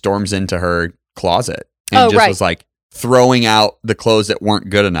he just storms into her closet. And was like throwing out the clothes that weren't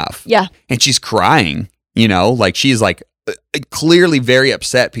good enough. Yeah. And she's crying, you know, like she's like clearly very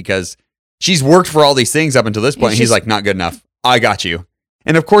upset because she's worked for all these things up until this point. And he's like, not good enough. I got you.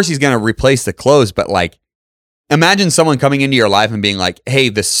 And of course he's going to replace the clothes. But like, imagine someone coming into your life and being like, hey,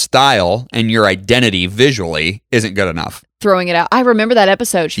 the style and your identity visually isn't good enough. Throwing it out. I remember that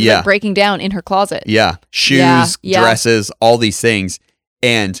episode. She was like breaking down in her closet. Yeah. Shoes, dresses, all these things.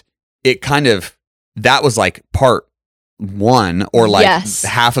 And it kind of, that was like part one or like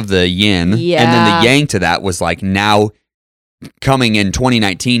half of the yin. Yeah. And then the yang to that was like now coming in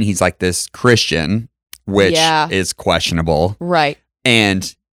 2019, he's like this Christian, which is questionable. Right.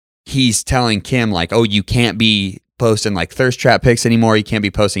 And he's telling Kim like, oh, you can't be posting like thirst trap pics anymore. You can't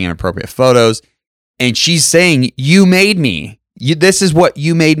be posting inappropriate photos. And she's saying, you made me. This is what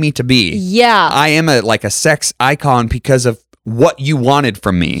you made me to be. Yeah. I am a sex icon because of what you wanted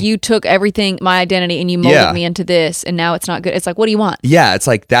from me. You took everything, my identity, and you molded me into this, and now it's not good. It's like, what do you want? Yeah, it's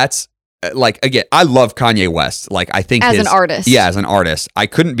like that's like, again, I love Kanye West. Like, I think as an artist. Yeah, as an artist. I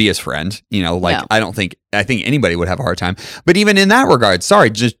couldn't be his friend. You know, like, no. I think anybody would have a hard time. But even in that regard, sorry,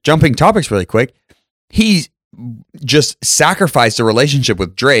 just jumping topics really quick, he just sacrificed a relationship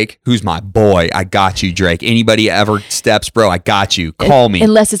with Drake, who's my boy. I got you, Drake. Anybody ever steps, bro, I got you. Call me.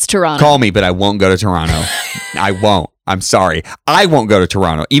 Unless it's Toronto. Call me, but I won't go to Toronto. I won't. I'm sorry. I won't go to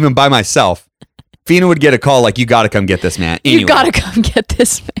Toronto, even by myself. Fina would get a call like, you got to come get this man. Anyway. You got to come get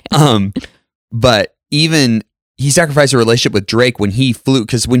this man. But even he sacrificed a relationship with Drake when he flew,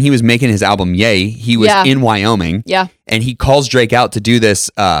 because when he was making his album Yay, he was in Wyoming. Yeah. And he calls Drake out to do this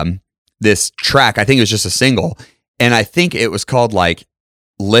this track. I think it was just a single. And I think it was called like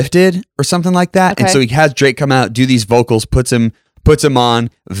Lifted or something like that. Okay. And so he has Drake come out, do these vocals, puts him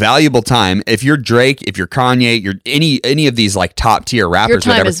on. Valuable time. If you're Drake, if you're Kanye, you're any of these like top tier rappers,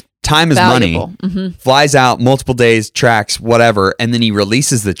 time is money. Mm-hmm. Flies out multiple days, tracks, whatever, and then he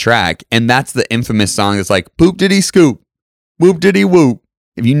releases the track, and that's the infamous song that's like boop diddy scoop, whoop diddy whoop.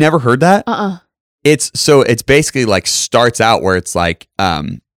 Have you never heard that? It's basically like starts out where it's like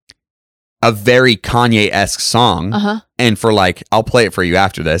a very Kanye-esque song, and for like, I'll play it for you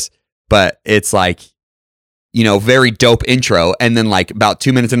after this, but it's like, you know, very dope intro, and then like about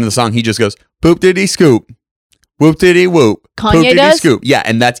 2 minutes into the song, he just goes boop diddy scoop, whoop diddy whoop, Kanye does? Scoop. Yeah,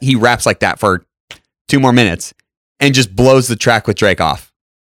 and he raps like that for 2 more minutes, and just blows the track with Drake off.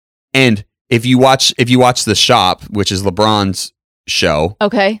 And if you watch The Shop, which is LeBron's show,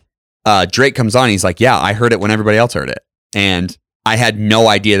 Drake comes on, he's like, yeah, I heard it when everybody else heard it, and I had no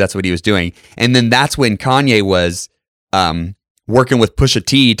idea that's what he was doing. And then that's when Kanye was working with Pusha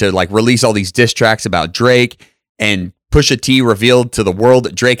T to like release all these diss tracks about Drake, and Pusha T revealed to the world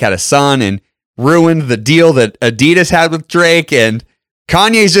that Drake had a son and ruined the deal that Adidas had with Drake, and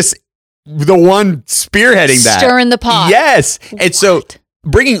Kanye's just the one spearheading that. Stirring the pot. Yes. What? And so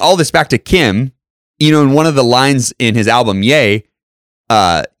bringing all this back to Kim, you know, in one of the lines in his album, Yay,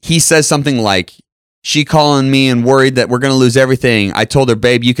 he says something like, she calling me and worried that we're going to lose everything. I told her,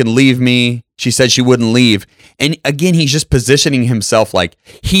 babe, you can leave me. She said she wouldn't leave. And again, he's just positioning himself like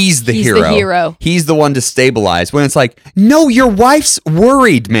he's the hero. He's the one to stabilize. When it's like, no, your wife's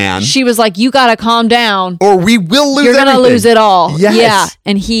worried, man. She was like, you got to calm down. Or we will lose everything. You're going to lose it all. Yes. Yeah.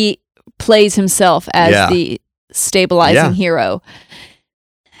 And he plays himself as the stabilizing hero.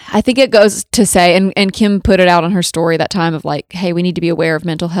 I think it goes to say, and Kim put it out on her story that time of like, hey, we need to be aware of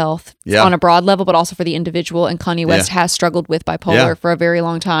mental health on a broad level, but also for the individual. And Kanye West has struggled with bipolar for a very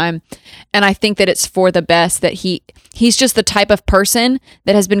long time. And I think that it's for the best that he's just the type of person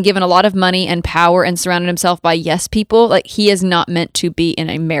that has been given a lot of money and power and surrounded himself by yes people. Like, he is not meant to be in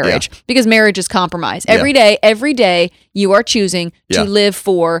a marriage because marriage is compromise. Every day you are choosing to live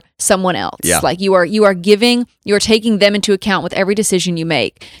for someone else. Like you are taking them into account with every decision you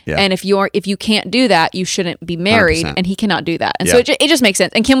make. And if you can't do that, you shouldn't be married. 100%. And he cannot do that. And so it just makes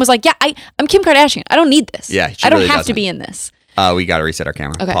sense. And Kim was like, yeah, I'm Kim Kardashian. I don't need this. Yeah, I don't have to be in this. We got to reset our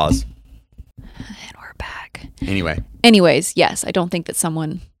camera. Okay. Pause. And we're back. Anyways, yes, I don't think that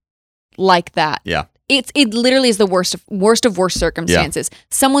someone like that. Yeah. It literally is the worst of worst circumstances.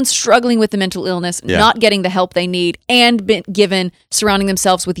 Someone struggling with the mental illness, not getting the help they need, and surrounding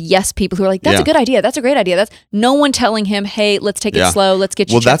themselves with yes people who are like, that's a good idea, that's a great idea. That's no one telling him, hey, let's take it slow, let's get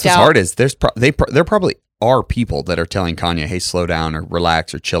you checked out. Well, that's what's hard is there probably are people that are telling Kanye, hey, slow down or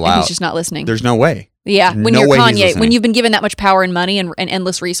relax or chill out. He's just not listening. There's no way. Yeah, when you're Kanye, when you've been given that much power and money and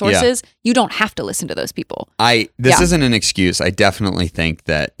endless resources, you don't have to listen to those people. This isn't an excuse. I definitely think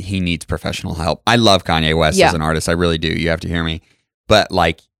that he needs professional help. I love Kanye West as an artist. I really do. You have to hear me. But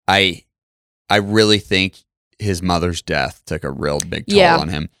like, I really think his mother's death took a real big toll on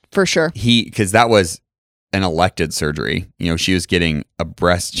him. For sure. Because that was an elected surgery. You know, she was getting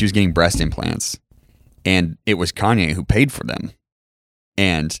breast implants, and it was Kanye who paid for them.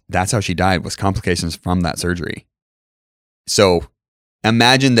 And that's how she died, was complications from that surgery. So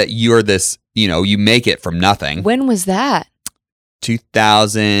imagine that you're this, you know, you make it from nothing. When was that?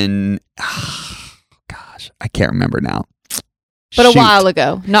 2000. Gosh, I can't remember now. But a while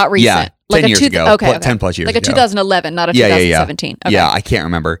ago, not recent. Yeah, 10 years ago. Okay. 10 plus years ago. Like a 2011, not a 2017. Yeah. Okay. Yeah, I can't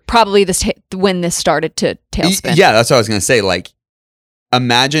remember. Probably when this started to tailspin. Yeah, that's what I was going to say. Like,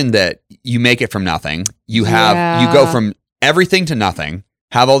 imagine that you make it from nothing. You go from everything to nothing,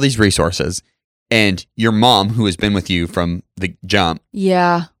 have all these resources, and your mom, who has been with you from the jump.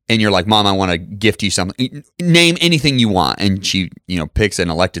 Yeah. And you're like, Mom, I want to gift you something. Name anything you want. And she, picks an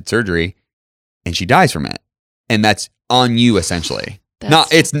elective surgery and she dies from it. And that's on you, essentially.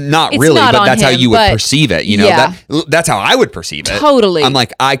 It's not really, but that's how you would perceive it. That's how I would perceive it. Totally. I'm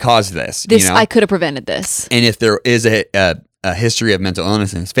like, I caused this. I could have prevented this. And if there is a history of mental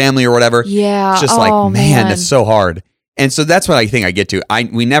illness in his family or whatever, yeah, it's just man, that's so hard. And so that's what I think I get to.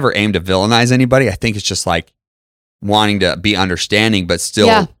 We never aim to villainize anybody. I think it's just like wanting to be understanding, but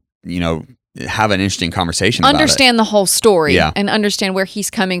still, have an interesting conversation understand about the whole story Yeah. and understand where he's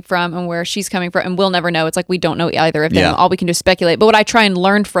coming from and where she's coming from. And we'll never know. It's like we don't know either of them. Yeah. All we can do is speculate. But what I try and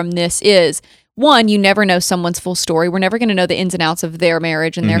learn from this is, one, you never know someone's full story. We're never going to know the ins and outs of their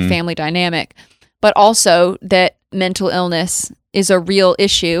marriage and their family dynamic. But also that mental illness is a real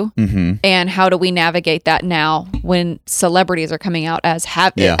issue. Mm-hmm. And how do we navigate that now when celebrities are coming out as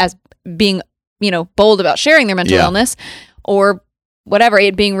being, bold about sharing their mental illness or whatever,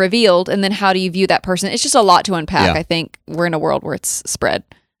 it being revealed, and then how do you view that person? It's just a lot to unpack. I think we're in a world where it's spread.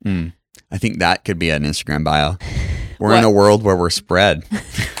 I think that could be an Instagram bio. We're in a world where we're spread.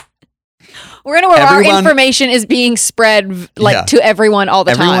 We're in a world where our information is being spread to everyone all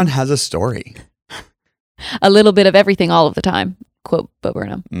the time. Everyone has a story. A little bit of everything all of the time. Quote Bo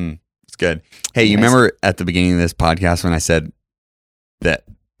Burnham. It's good. Hey, you remember at the beginning of this podcast when I said that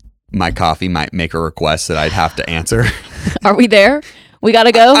my coffee might make a request that I'd have to answer? Are we there? We got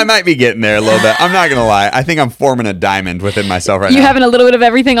to go? I might be getting there a little bit. I'm not going to lie. I think I'm forming a diamond within myself right now. You having a little bit of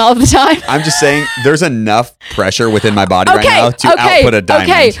everything all of the time? I'm just saying there's enough pressure within my body right now to output a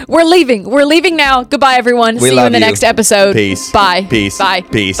diamond. Okay, we're leaving. We're leaving now. Goodbye, everyone. See you in the next episode. Peace. Bye. Peace. Bye.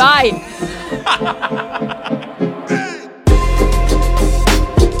 Peace. Bye.